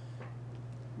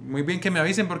 Muy bien que me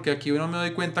avisen porque aquí no me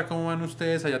doy cuenta cómo van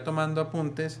ustedes allá tomando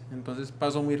apuntes, entonces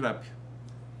paso muy rápido.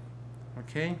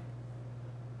 Ok.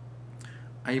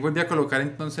 Ahí volví a colocar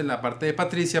entonces la parte de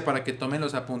Patricia para que tomen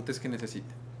los apuntes que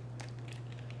necesiten.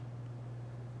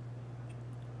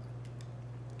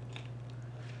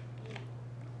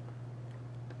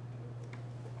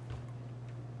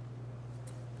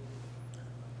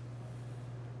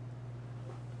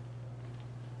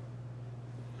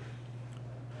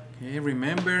 Okay,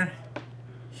 remember,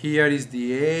 here is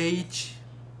the age.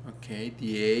 Okay,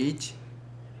 the age.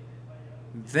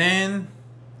 Then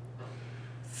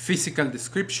physical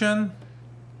description.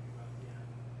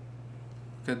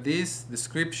 Look at this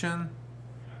description,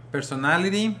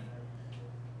 personality,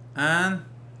 and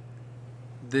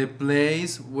the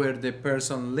place where the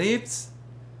person lives.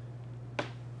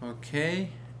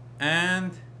 Okay,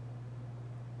 and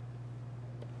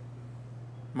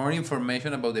more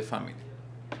information about the family.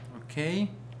 Okay,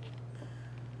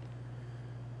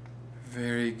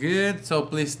 very good. So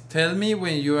please tell me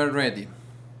when you are ready.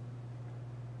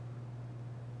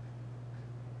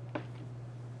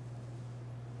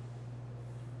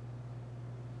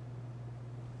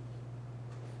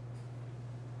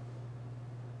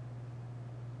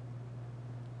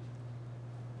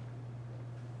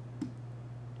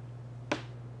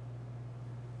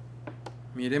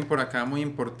 Miren por acá, muy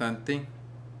importante,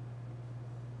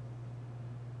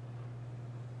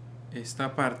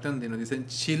 esta parte donde nos dicen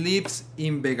she lives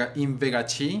in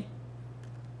Vegachi,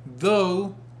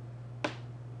 though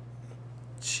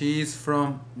she is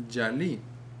from Yali.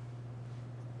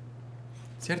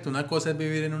 Cierto, una cosa es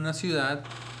vivir en una ciudad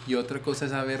y otra cosa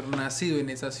es haber nacido en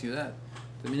esa ciudad.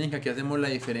 Entonces miren que aquí hacemos la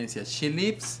diferencia. She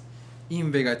lives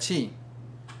in Vegachi.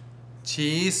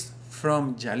 She is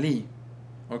from Yali.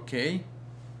 Okay.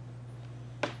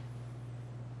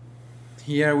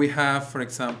 Here we have, for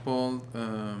example,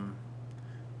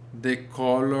 the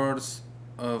colors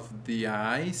of the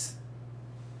eyes,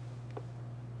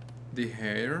 the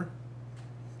hair,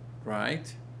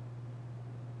 right?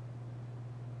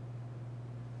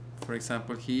 For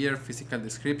example, here, physical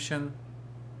description.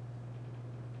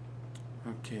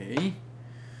 Okay.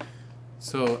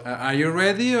 So, are you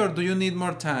ready or do you need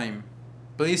more time?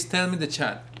 Please tell me in the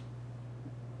chat.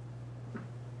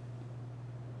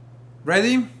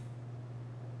 Ready?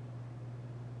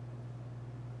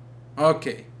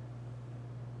 Okay.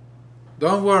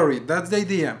 Don't worry, that's the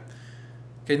idea.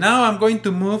 Okay, now I'm going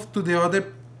to move to the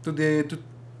other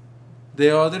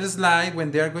slide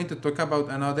when they are going to talk about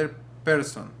another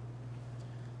person.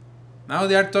 Now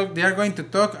they are going to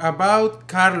talk about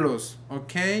Carlos.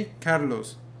 Okay,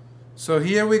 Carlos. So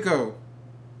here we go.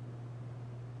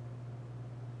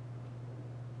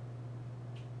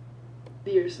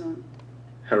 Dear son.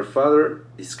 Her father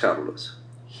is Carlos.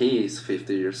 He is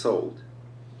 50 years old.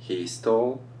 He is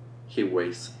tall. He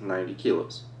weighs 90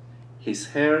 kilos. His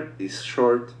hair is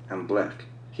short and black.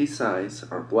 His eyes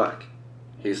are black.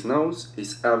 His nose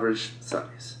is average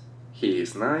size. He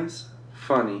is nice,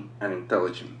 funny, and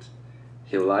intelligent.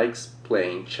 He likes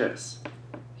playing chess.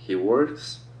 He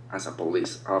works as a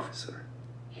police officer.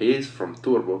 He is from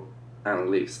Turbo and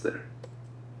lives there.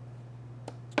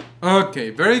 Okay,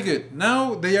 very good.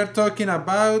 Now they are talking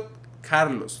about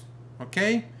Carlos.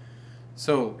 Okay?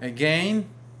 So, again,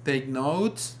 take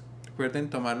notes. Recuerden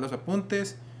tomar los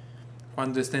apuntes.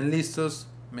 Cuando estén listos,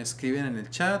 me escriben en el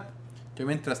chat. Yo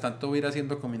mientras tanto voy a ir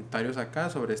haciendo comentarios acá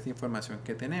sobre esta información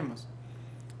que tenemos.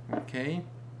 Okay.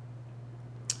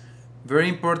 Very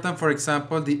important, for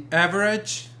example, the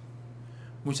average.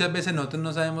 Muchas veces nosotros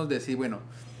no sabemos decir, bueno,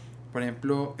 por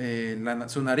ejemplo,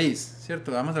 su nariz,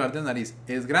 ¿cierto? Vamos a hablar de nariz.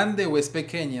 ¿Es grande o es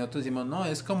pequeña? Y nosotros decimos, no,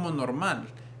 es como normal.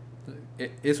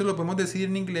 Eso lo podemos decir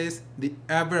en inglés, the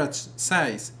average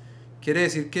size. Quiere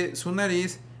decir que su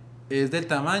nariz es del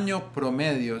tamaño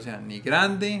promedio, o sea, ni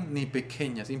grande ni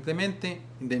pequeña, simplemente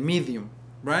the medium,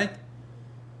 right?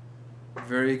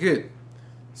 Very good.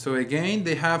 So again,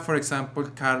 they have, for example,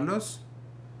 Carlos,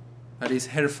 that is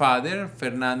her father,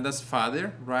 Fernanda's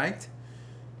father, right?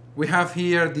 We have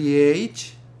here the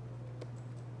age,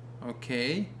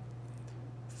 okay.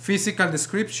 Physical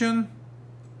description.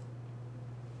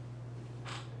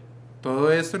 Todo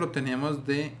esto lo tenemos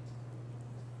de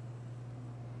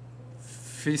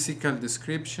physical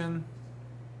description.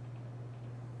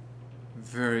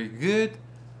 Very good.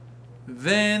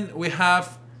 Then we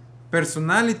have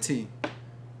personality.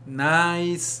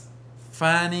 Nice,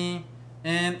 funny,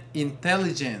 and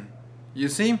intelligent. You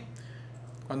see?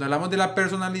 Cuando hablamos de la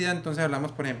personalidad, entonces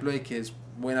hablamos, por ejemplo, de que es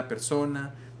buena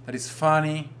persona, that is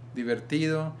funny,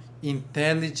 divertido,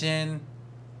 intelligent,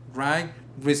 right?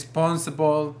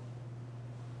 Responsible.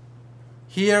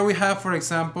 Here we have, for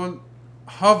example,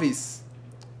 hobbies,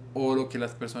 o lo que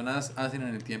las personas hacen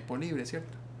en el tiempo libre,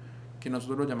 ¿cierto? Que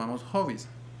nosotros lo llamamos hobbies,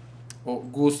 o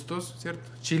gustos, ¿cierto?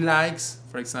 She likes,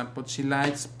 for example, she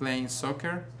likes playing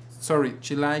soccer. Sorry,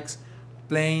 she likes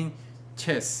playing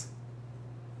chess.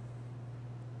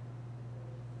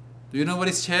 Do you know what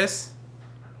is chess?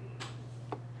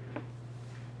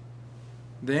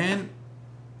 Then,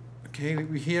 okay,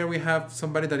 here we have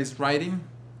somebody that is writing.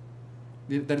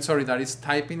 That is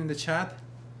typing in the chat.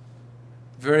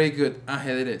 Very good.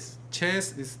 Ajedrez.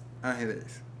 Chess is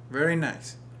ajedrez. Very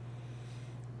nice.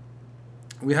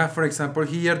 We have, for example,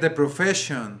 here the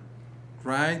profession,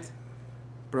 right?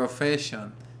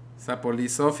 Profession. It's a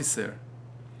police officer.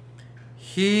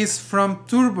 He is from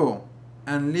Turbo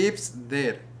and lives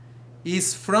there.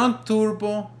 Is from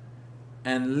Turbo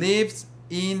and lives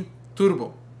in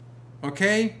Turbo.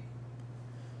 Okay?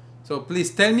 So please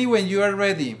tell me when you are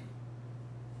ready.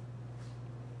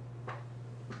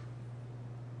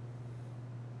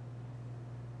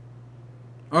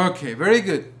 Okay, very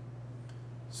good.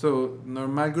 So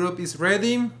normal group is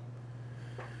ready.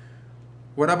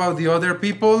 What about the other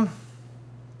people?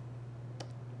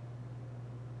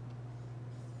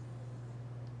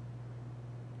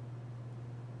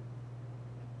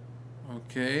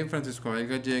 Okay, Francisco El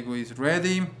Gallego is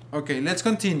ready. Okay, let's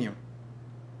continue.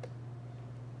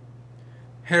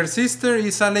 Her sister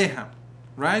is Aleja,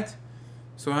 right?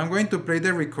 So I'm going to play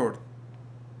the record.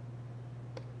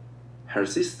 Her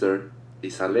sister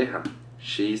is Aleja.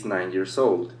 She is 9 years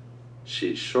old.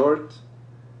 She is short.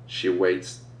 She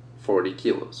weighs 40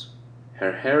 kilos.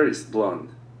 Her hair is blonde.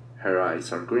 Her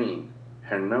eyes are green.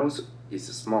 Her nose is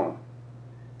small.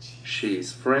 She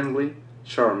is friendly,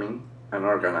 charming, and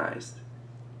organized.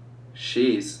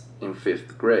 She is in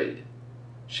 5th grade.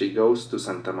 She goes to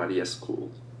Santa Maria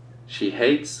School. She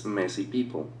hates messy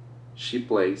people. She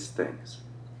plays tennis.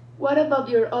 What about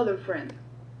your other friend?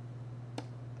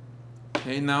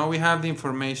 Okay, now we have the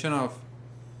information of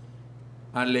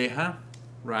Aleja,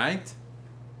 right?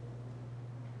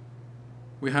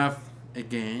 We have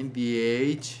again the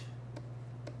age,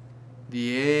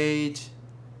 the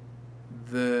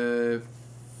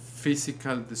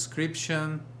physical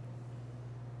description,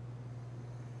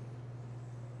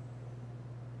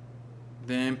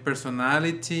 then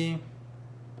personality.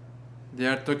 They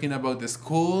are talking about the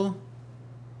school.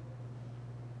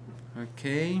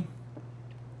 Okay.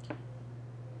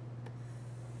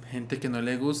 Gente que no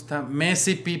le gusta.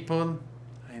 Messy people.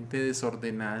 Gente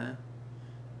desordenada.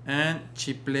 And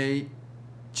she plays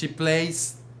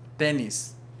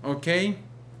tennis. Okay.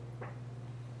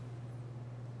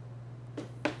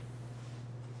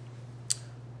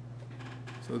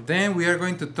 So then we are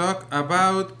going to talk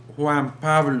about Juan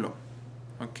Pablo.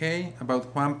 Okay,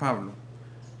 about Juan Pablo.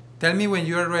 Tell me when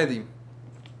you are ready.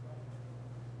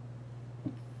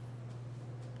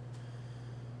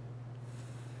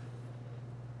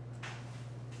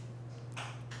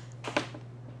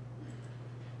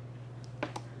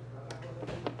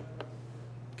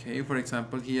 Okay, for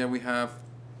example, here we have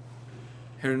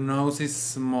her nose is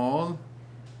small.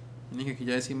 Miren que aquí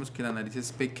ya decimos que la nariz es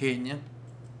pequeña.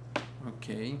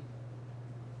 Okay.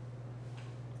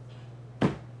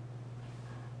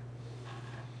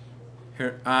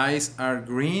 Her eyes are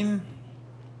green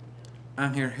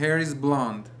and her hair is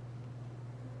blonde.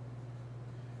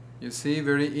 You see,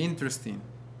 very interesting.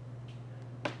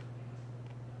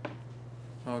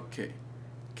 Okay.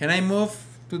 Can I move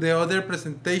to the other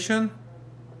presentation?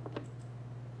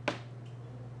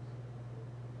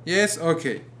 Yes,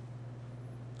 okay.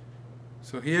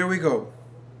 So here we go.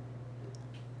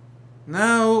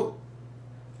 Now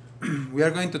we are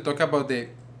going to talk about the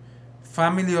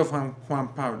family of Juan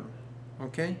Pablo.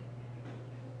 Okay?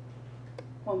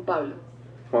 Juan Pablo.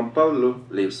 Juan Pablo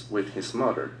lives with his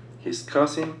mother, his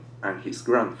cousin, and his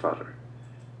grandfather.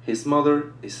 His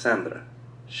mother is Sandra.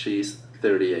 She is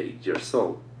 38 years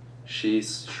old. She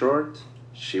is short.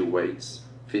 She weighs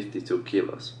 52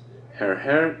 kilos. Her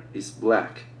hair is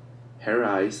black. Her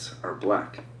eyes are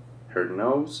black. Her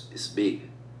nose is big.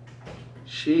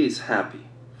 She is happy,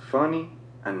 funny,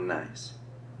 and nice.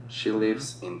 She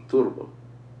lives in Turbo.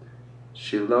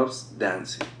 She loves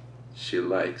dancing. She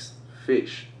likes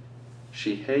fish.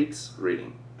 She hates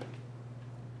reading.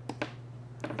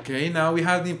 Okay, now we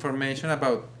have the information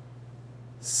about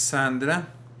Sandra,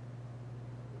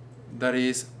 that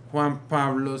is Juan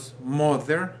Pablo's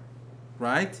mother,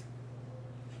 right?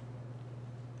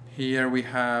 Here we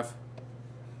have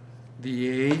the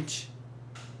age,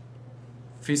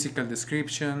 physical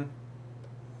description,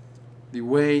 the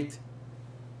weight,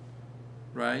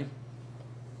 right?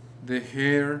 The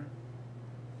hair,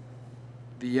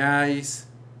 the eyes,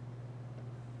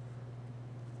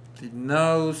 the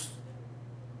nose,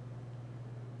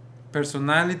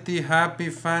 personality, happy,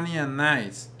 funny, and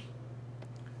nice.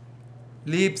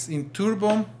 Lives in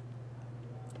Turbo,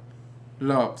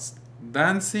 loves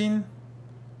dancing,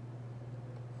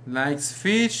 likes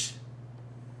fish,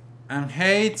 and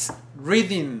hates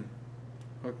reading.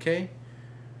 Okay?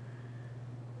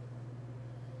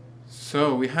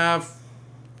 So we have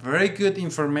very good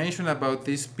information about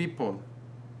these people.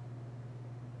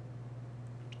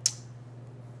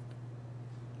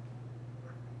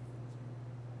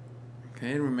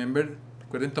 Okay, remember,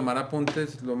 recuerden tomar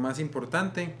apuntes, lo más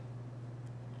importante.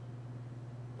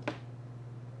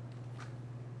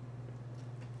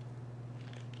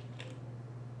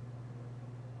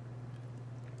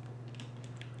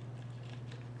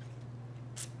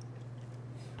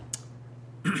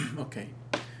 Okay.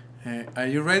 Are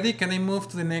you ready? Can I move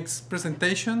to the next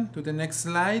presentation, to the next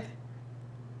slide?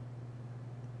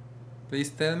 Please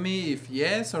tell me if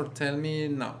yes or tell me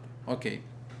no. Okay.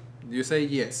 You say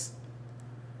yes.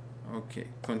 Okay,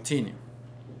 continue.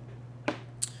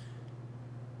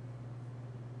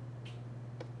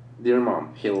 Dear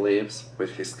Mom, he lives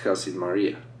with his cousin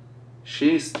Maria.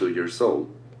 She is 2 years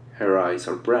old. Her eyes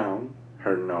are brown.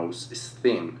 Her nose is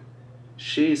thin.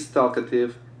 She is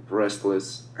talkative,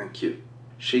 restless, and cute.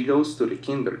 She goes to the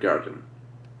kindergarten.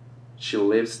 She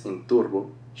lives in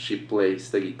Turbo. She plays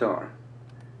the guitar.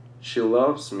 She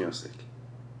loves music.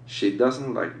 She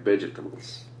doesn't like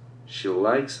vegetables. She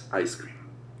likes ice cream.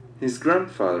 His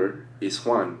grandfather is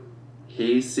Juan.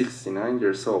 He is 69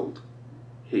 years old.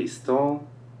 He is tall.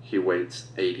 He weighs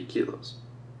 80 kilos.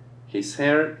 His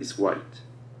hair is white.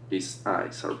 His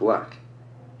eyes are black.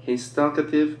 He is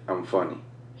talkative and funny.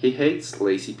 He hates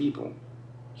lazy people.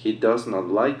 He does not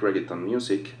like reggaeton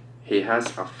music. He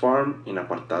has a farm in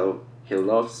Apartado. He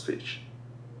loves fish.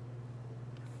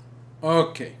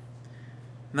 Okay.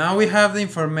 Now we have the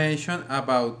information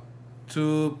about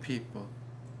two people.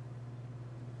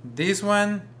 This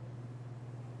one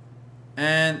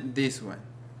and this one.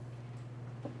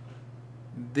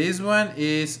 This one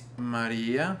is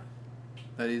Maria,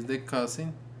 that is the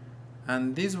cousin,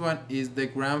 and this one is the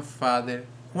grandfather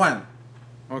Juan.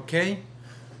 Okay?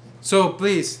 So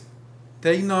please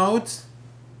take notes,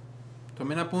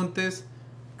 tomen apuntes,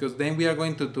 because then we are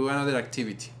going to do another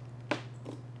activity.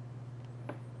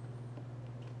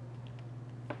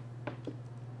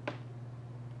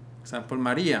 Example,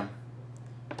 Maria.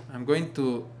 I'm going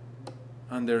to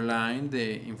underline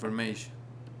the information.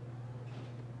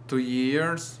 2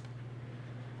 years.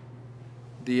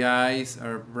 The eyes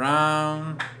are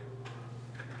brown.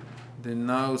 The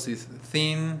nose is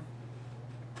thin.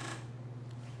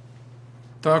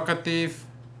 Talkative,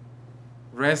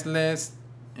 restless,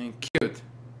 and cute.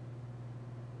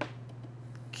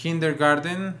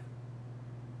 Kindergarten.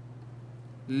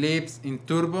 Lives in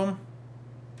Turbo.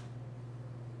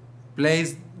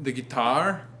 Plays the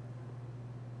guitar.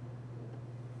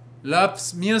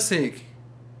 Loves music.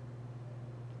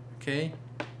 Okay.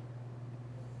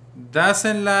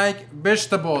 doesn't like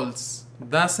vegetables.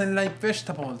 Doesn't like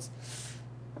vegetables.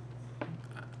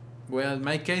 Well, in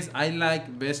my case, I like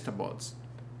vegetables.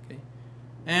 Okay.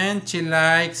 And she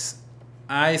likes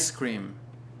ice cream.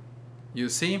 You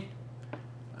see?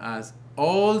 As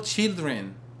all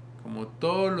children, como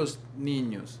todos los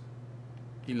niños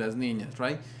y las niñas,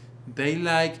 right? They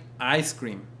like ice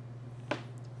cream.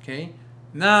 Okay.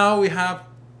 Now we have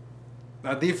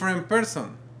a different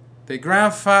person. The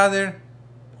grandfather,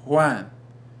 Juan.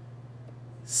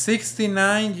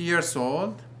 69 years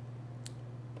old.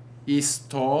 Is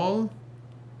tall.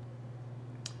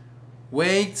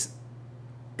 Weighs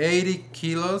 80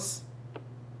 kilos.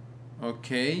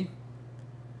 Okay.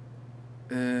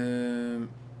 The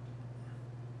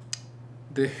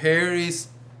hair is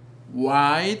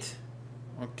white.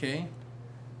 Okay.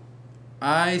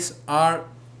 Eyes are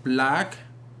black.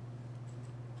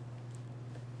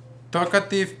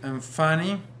 Talkative and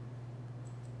funny.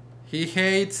 He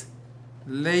hates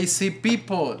lazy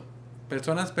people.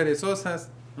 Personas perezosas.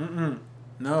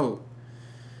 No.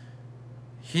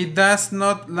 He does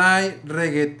not like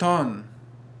reggaeton.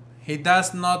 He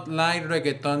does not like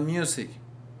reggaeton music.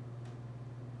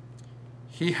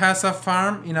 He has a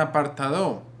farm in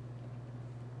Apartado.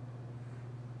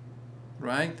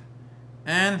 Right?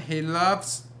 And he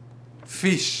loves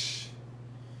fish.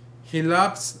 He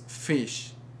loves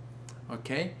fish.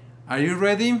 Okay? Are you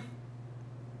ready?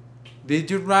 Did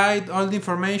you write all the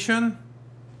information?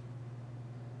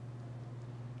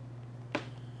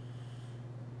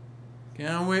 Okay,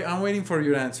 I'm waiting for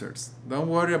your answers. Don't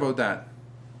worry about that.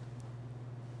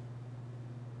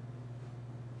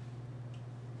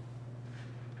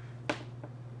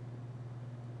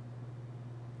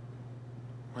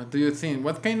 What do you think?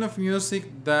 What kind of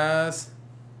music does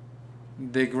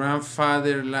the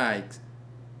grandfather like?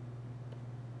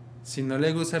 Si no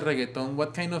le gusta el reggaetón,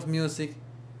 what kind of music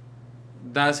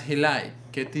does he like?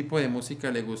 ¿Qué tipo de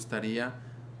música le gustaría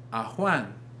a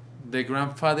Juan, the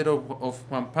grandfather of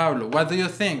Juan Pablo? What do you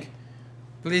think?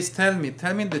 Please tell me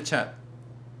in the chat.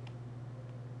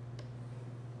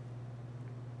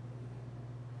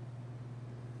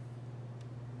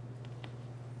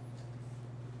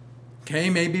 Okay,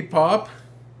 maybe pop.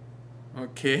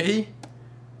 Okay.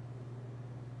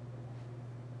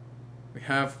 We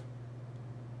have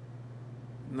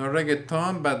no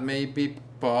reggaeton, but maybe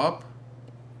pop.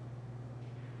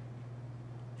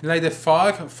 Like the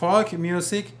folk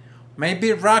music,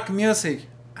 maybe rock music.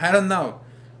 I don't know,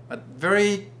 but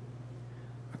very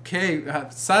okay.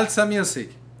 Salsa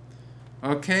music.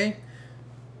 Okay.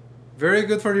 Very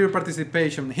good for your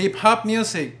participation. Hip hop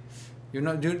music. You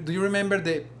know, do you remember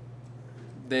the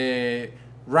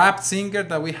rap singer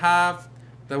that we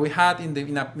had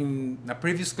in a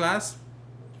previous class?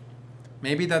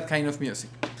 Maybe that kind of music.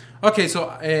 Okay, so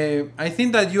I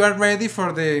think that you are ready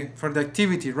for the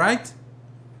activity, right?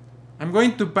 I'm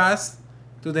going to pass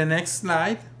to the next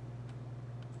slide.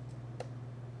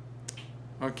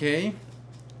 Okay,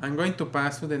 I'm going to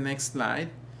pass to the next slide.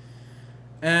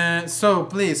 So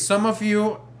please, some of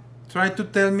you try to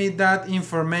tell me that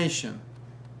information.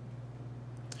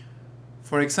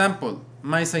 For example,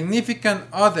 my significant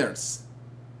others.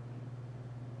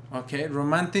 Ok,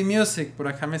 romantic music, por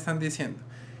acá me están diciendo.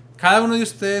 Cada uno de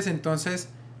ustedes entonces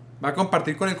va a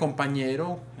compartir con el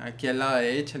compañero, aquí a la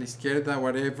derecha, a la izquierda,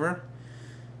 whatever.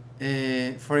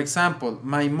 For example,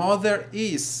 my mother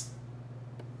is,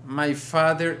 my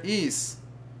father is,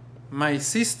 my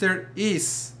sister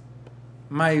is,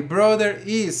 my brother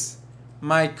is,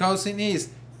 my cousin is.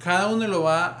 Cada uno lo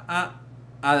va a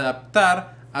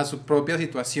adaptar a su propia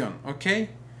situación, ¿ok?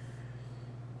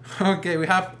 Okay, we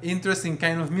have interesting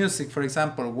kind of music, for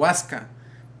example, huasca,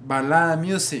 balada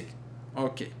music.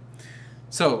 Okay,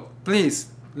 so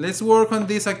please, let's work on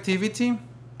this activity.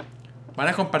 Van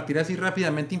a compartir así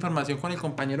rápidamente información con el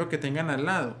compañero que tengan al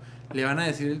lado. Le van a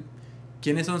decir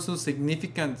quiénes son sus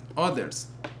significant others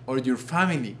or your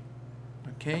family.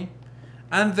 Okay,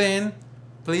 and then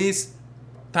please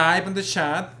type in the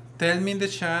chat, tell me in the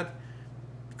chat,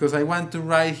 because I want to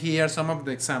write here some of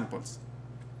the examples.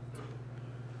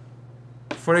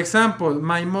 For example,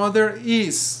 my mother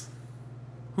is.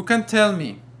 Who can tell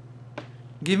me?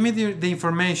 Give me the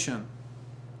information.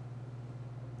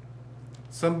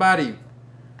 Somebody.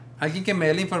 Alguien que me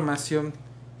dé la información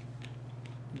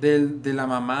de la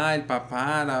mamá, el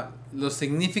papá, los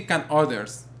significant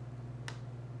others.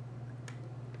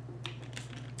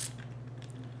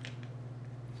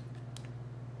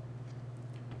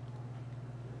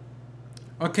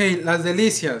 Okay, las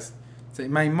delicias. Say,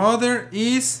 my mother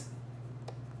is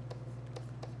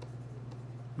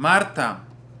Marta.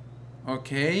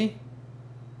 Okay.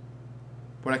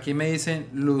 Por aquí me dicen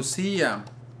Lucía.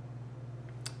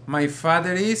 My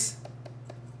father is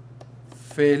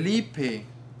Felipe.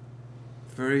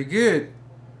 Very good.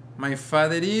 My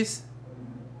father is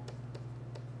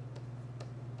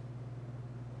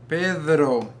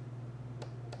Pedro.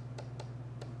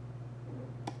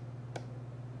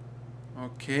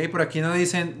 Ok, por aquí nos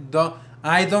dicen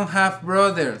I don't have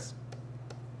brothers.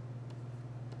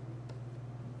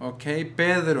 Ok,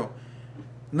 Pedro.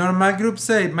 Normal group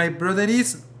say my brother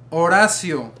is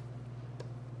Horacio.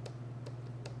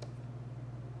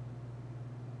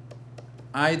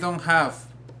 I don't have,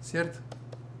 ¿cierto?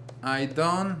 I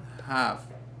don't have.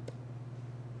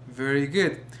 Very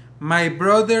good. My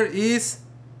brother is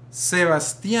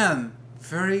Sebastián.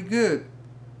 Very good.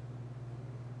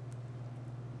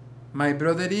 My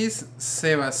brother is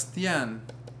Sebastián.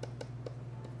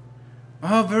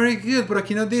 Oh, very good. Por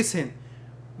aquí nos dicen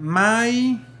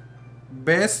my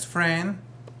best friend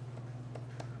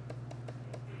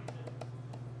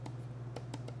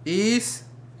is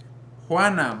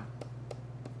Juana.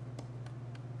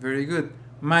 Very good.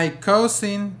 My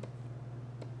cousin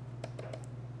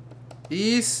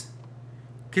is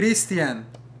Christian.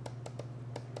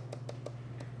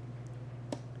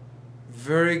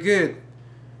 Very good.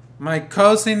 My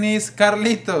cousin is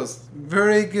Carlitos.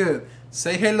 Very good.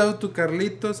 Say hello to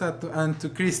Carlitos and to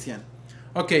Christian.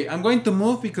 Okay, I'm going to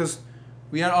move because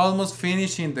we are almost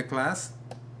finishing the class.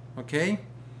 Okay.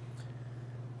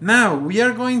 Now we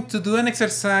are going to do an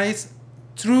exercise,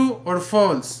 true or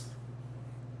false.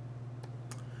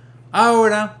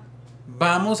 Ahora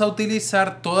vamos a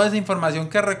utilizar toda esa información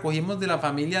que recogimos de la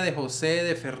familia de José,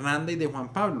 de Fernanda y de Juan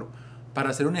Pablo para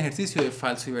hacer un ejercicio de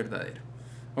falso y verdadero.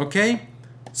 ¿Ok?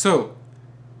 So,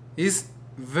 it's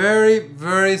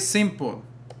very simple.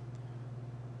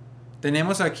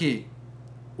 Tenemos aquí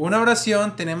una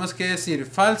oración, tenemos que decir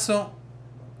falso,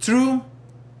 true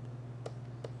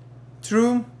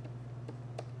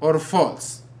or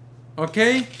false.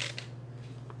 ¿Ok?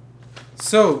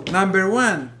 So, number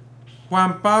 1.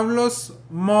 Juan Pablo's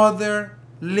mother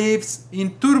lives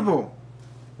in Turbo.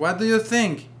 What do you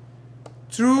think?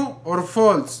 True or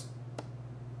false?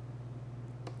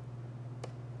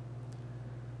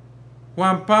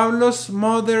 Juan Pablo's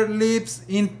mother lives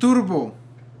in Turbo.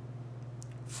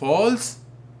 False?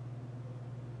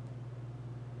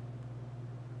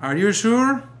 Are you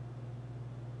sure?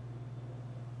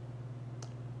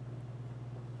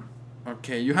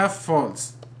 Okay, you have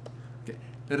false.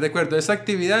 Les recuerdo, esta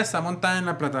actividad está montada en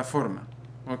la plataforma,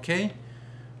 ¿ok?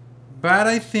 But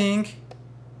I think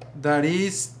that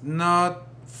is not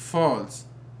false.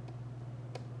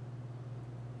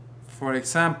 For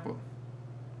example,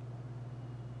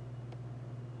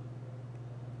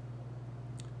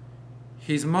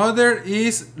 his mother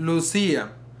is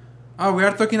Lucia. Oh, we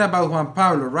are talking about Juan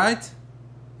Pablo, right?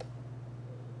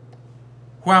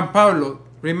 Juan Pablo,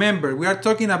 remember, we are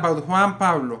talking about Juan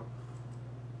Pablo.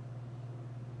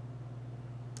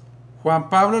 Juan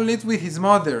Pablo lives with his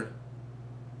mother.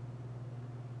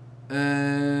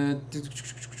 Juan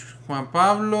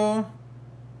Pablo,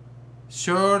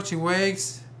 sure, she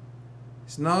wakes,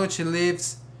 snow, she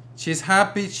lives, she's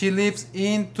happy, she lives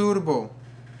in Turbo.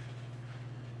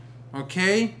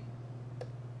 Okay?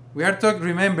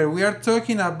 Remember, we are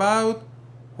talking about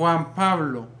Juan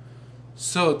Pablo.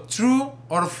 So, true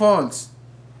or false?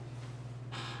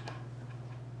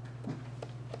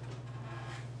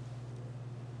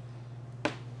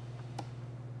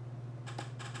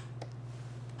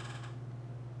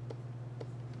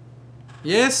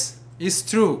 Yes, it's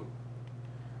true.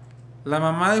 La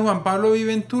mamá de Juan Pablo vive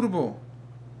en Turbo.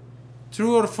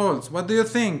 True or false? What do you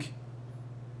think?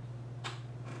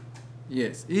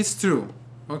 Yes, it's true.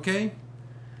 Okay.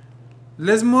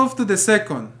 Let's move to the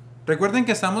second. Recuerden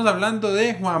que estamos hablando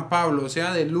de Juan Pablo, o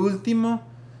sea, del último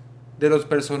de los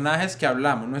personajes que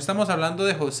hablamos. No estamos hablando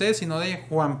de José, sino de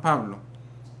Juan Pablo.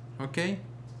 Okay.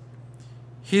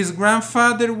 His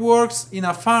grandfather works in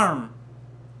a farm.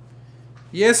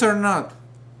 Yes or not?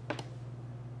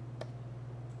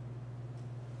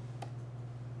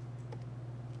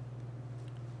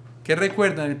 ¿Qué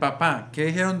recuerdan del papá? ¿Qué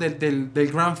dijeron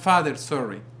del grandfather?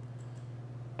 Sorry.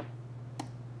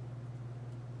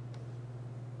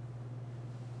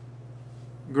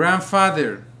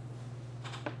 Grandfather.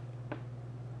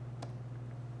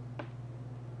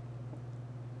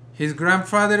 His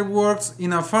grandfather works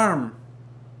in a farm.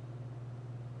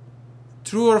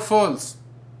 True or false?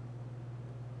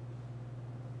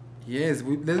 Yes,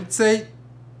 let's say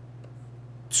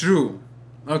true.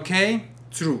 Okay?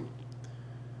 True.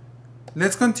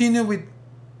 Let's continue with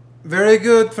very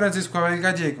good, Francisco Abel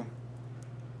Gallego.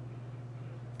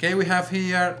 Okay, we have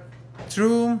here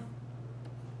true,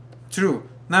 True.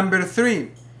 Number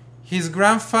 3. His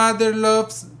grandfather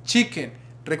loves chicken.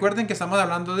 Recuerden que estamos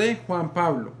hablando de Juan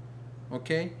Pablo.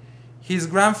 ¿Ok? His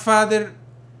grandfather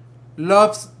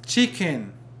loves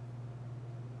chicken.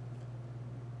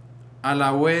 Al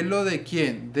abuelo de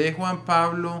quién? De Juan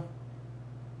Pablo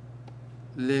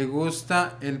le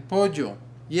gusta el pollo.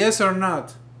 Yes or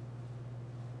not?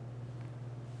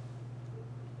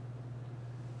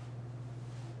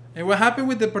 And what happened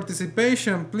with the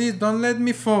participation? Please don't let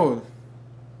me fall.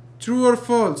 True or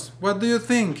false? What do you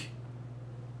think?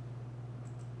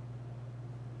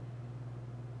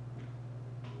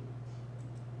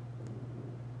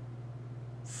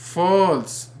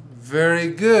 False. Very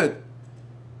good.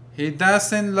 He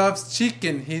doesn't love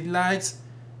chicken. He likes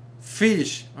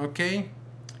fish. Okay.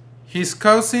 His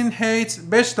cousin hates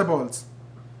vegetables.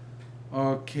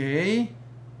 Okay.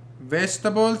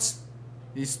 Vegetables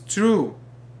is true.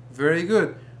 Very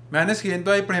good. Me van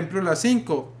escribiendo ahí, por ejemplo, las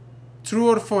 5. True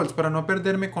or false, para no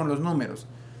perderme con los números.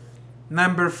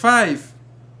 Number 5.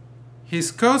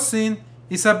 His cousin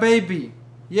is a baby.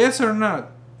 Yes or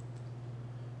not?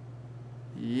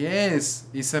 Yes,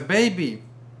 it's a baby.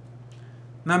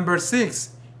 Number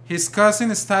 6. His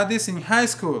cousin studies in high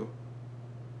school.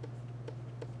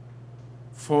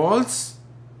 False.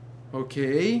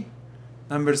 Okay.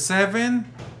 Number 7.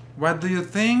 What do you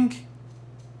think?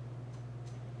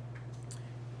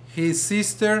 His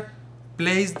sister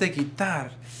plays the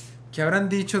guitar. ¿Qué habrán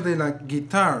dicho de la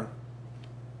guitar?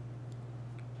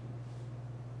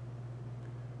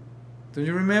 Do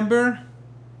you remember?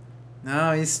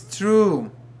 No, it's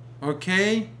true.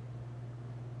 Okay.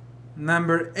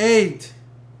 Number 8.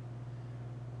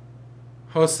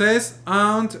 José's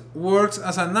aunt works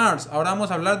as a nurse. Ahora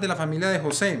vamos a hablar de la familia de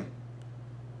José.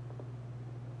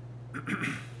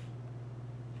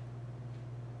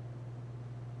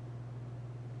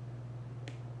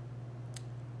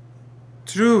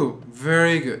 True.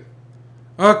 Very good.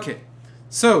 Ok.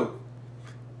 So,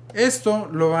 esto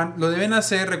lo deben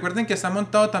hacer. Recuerden que está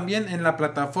montado también en la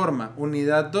plataforma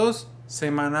Unidad 2,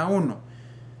 semana 1.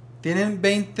 Tienen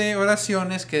 20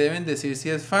 oraciones que deben decir si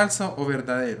es falso o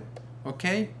verdadero. Ok.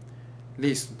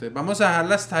 Listo. Entonces vamos a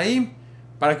dejarla hasta ahí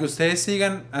para que ustedes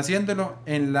sigan haciéndolo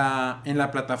en la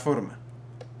plataforma.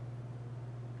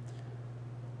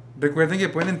 Recuerden que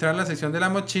pueden entrar a la sección de la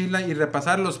mochila y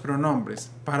repasar los pronombres.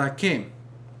 ¿Para qué?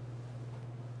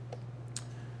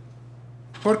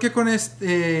 Porque con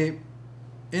en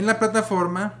la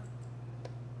plataforma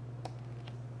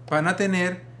van a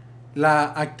tener la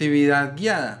actividad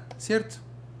guiada, ¿cierto?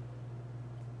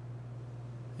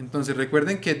 Entonces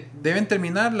recuerden que deben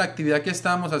terminar la actividad que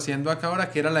estábamos haciendo acá ahora,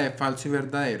 que era la de falso y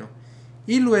verdadero.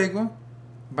 Y luego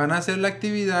van a hacer la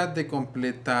actividad de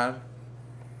completar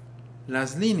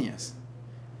las líneas.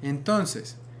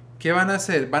 Entonces, ¿qué van a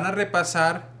hacer? Van a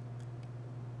repasar,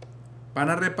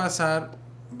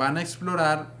 van a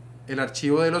explorar el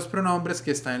archivo de los pronombres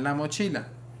que está en la mochila.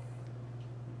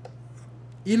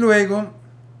 Y luego,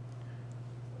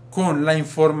 con la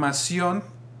información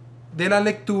de la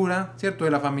lectura, ¿cierto?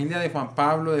 De la familia de Juan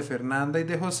Pablo, de Fernanda y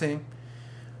de José,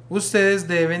 ustedes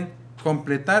deben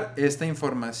completar esta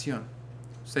información.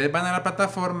 Ustedes van a la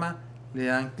plataforma, le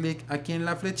dan clic aquí en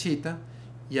la flechita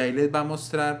y ahí les va a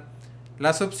mostrar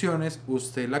las opciones.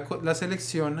 Usted la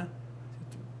selecciona,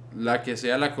 la que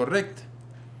sea la correcta.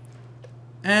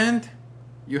 And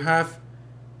you have,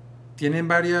 tienen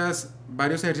varios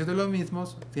ejercicios de los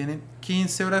mismos, tienen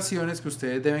 15 oraciones que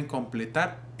ustedes deben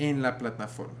completar en la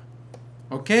plataforma.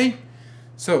 Ok,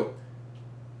 so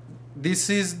these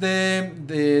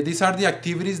are the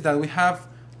activities that we have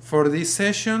for this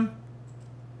session.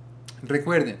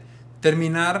 Recuerden,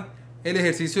 terminar el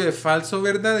ejercicio de falso o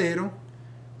verdadero,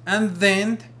 and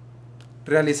then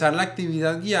realizar la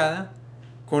actividad guiada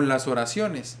con las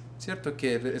oraciones, ¿cierto?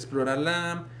 Que explorar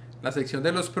la sección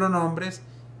de los pronombres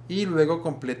y luego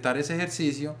completar ese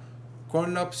ejercicio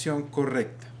con la opción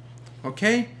correcta. Ok,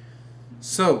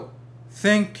 so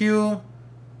thank you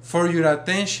for your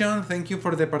attention, thank you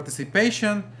for the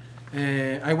participation.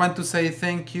 I want to say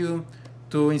thank you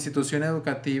to Institución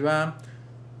Educativa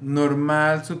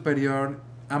Normal Superior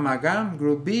Amagá,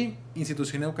 Group B,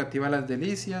 Institución Educativa Las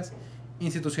Delicias,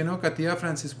 Institución Educativa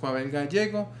Francisco Abel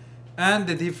Gallego, and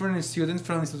the different students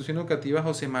from Institución Educativa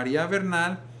José María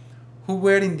Bernal who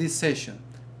were in this session.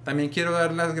 También quiero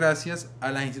dar las gracias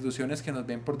a las instituciones que nos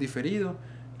ven por diferido.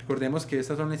 Recordemos que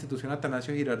estas son la Institución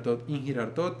Atanasio Girardot en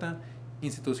Girardota,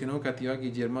 Institución Educativa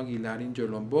Guillermo Aguilar en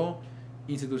Yolombó,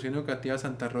 Institución Educativa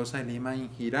Santa Rosa de Lima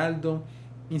en Giraldo,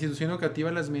 Institución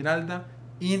Educativa La Esmeralda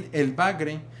en El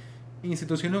Bagre,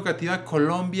 Institución Educativa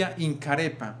Colombia en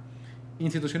Carepa,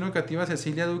 Institución Educativa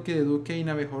Cecilia Duque de Duque en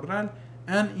Abejorral,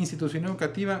 and Institución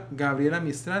Educativa Gabriela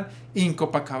Mistral in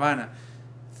Copacabana.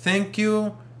 Thank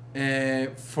you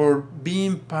for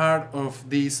being part of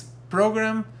this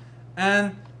program,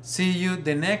 and see you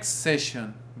the next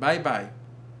session. Bye bye.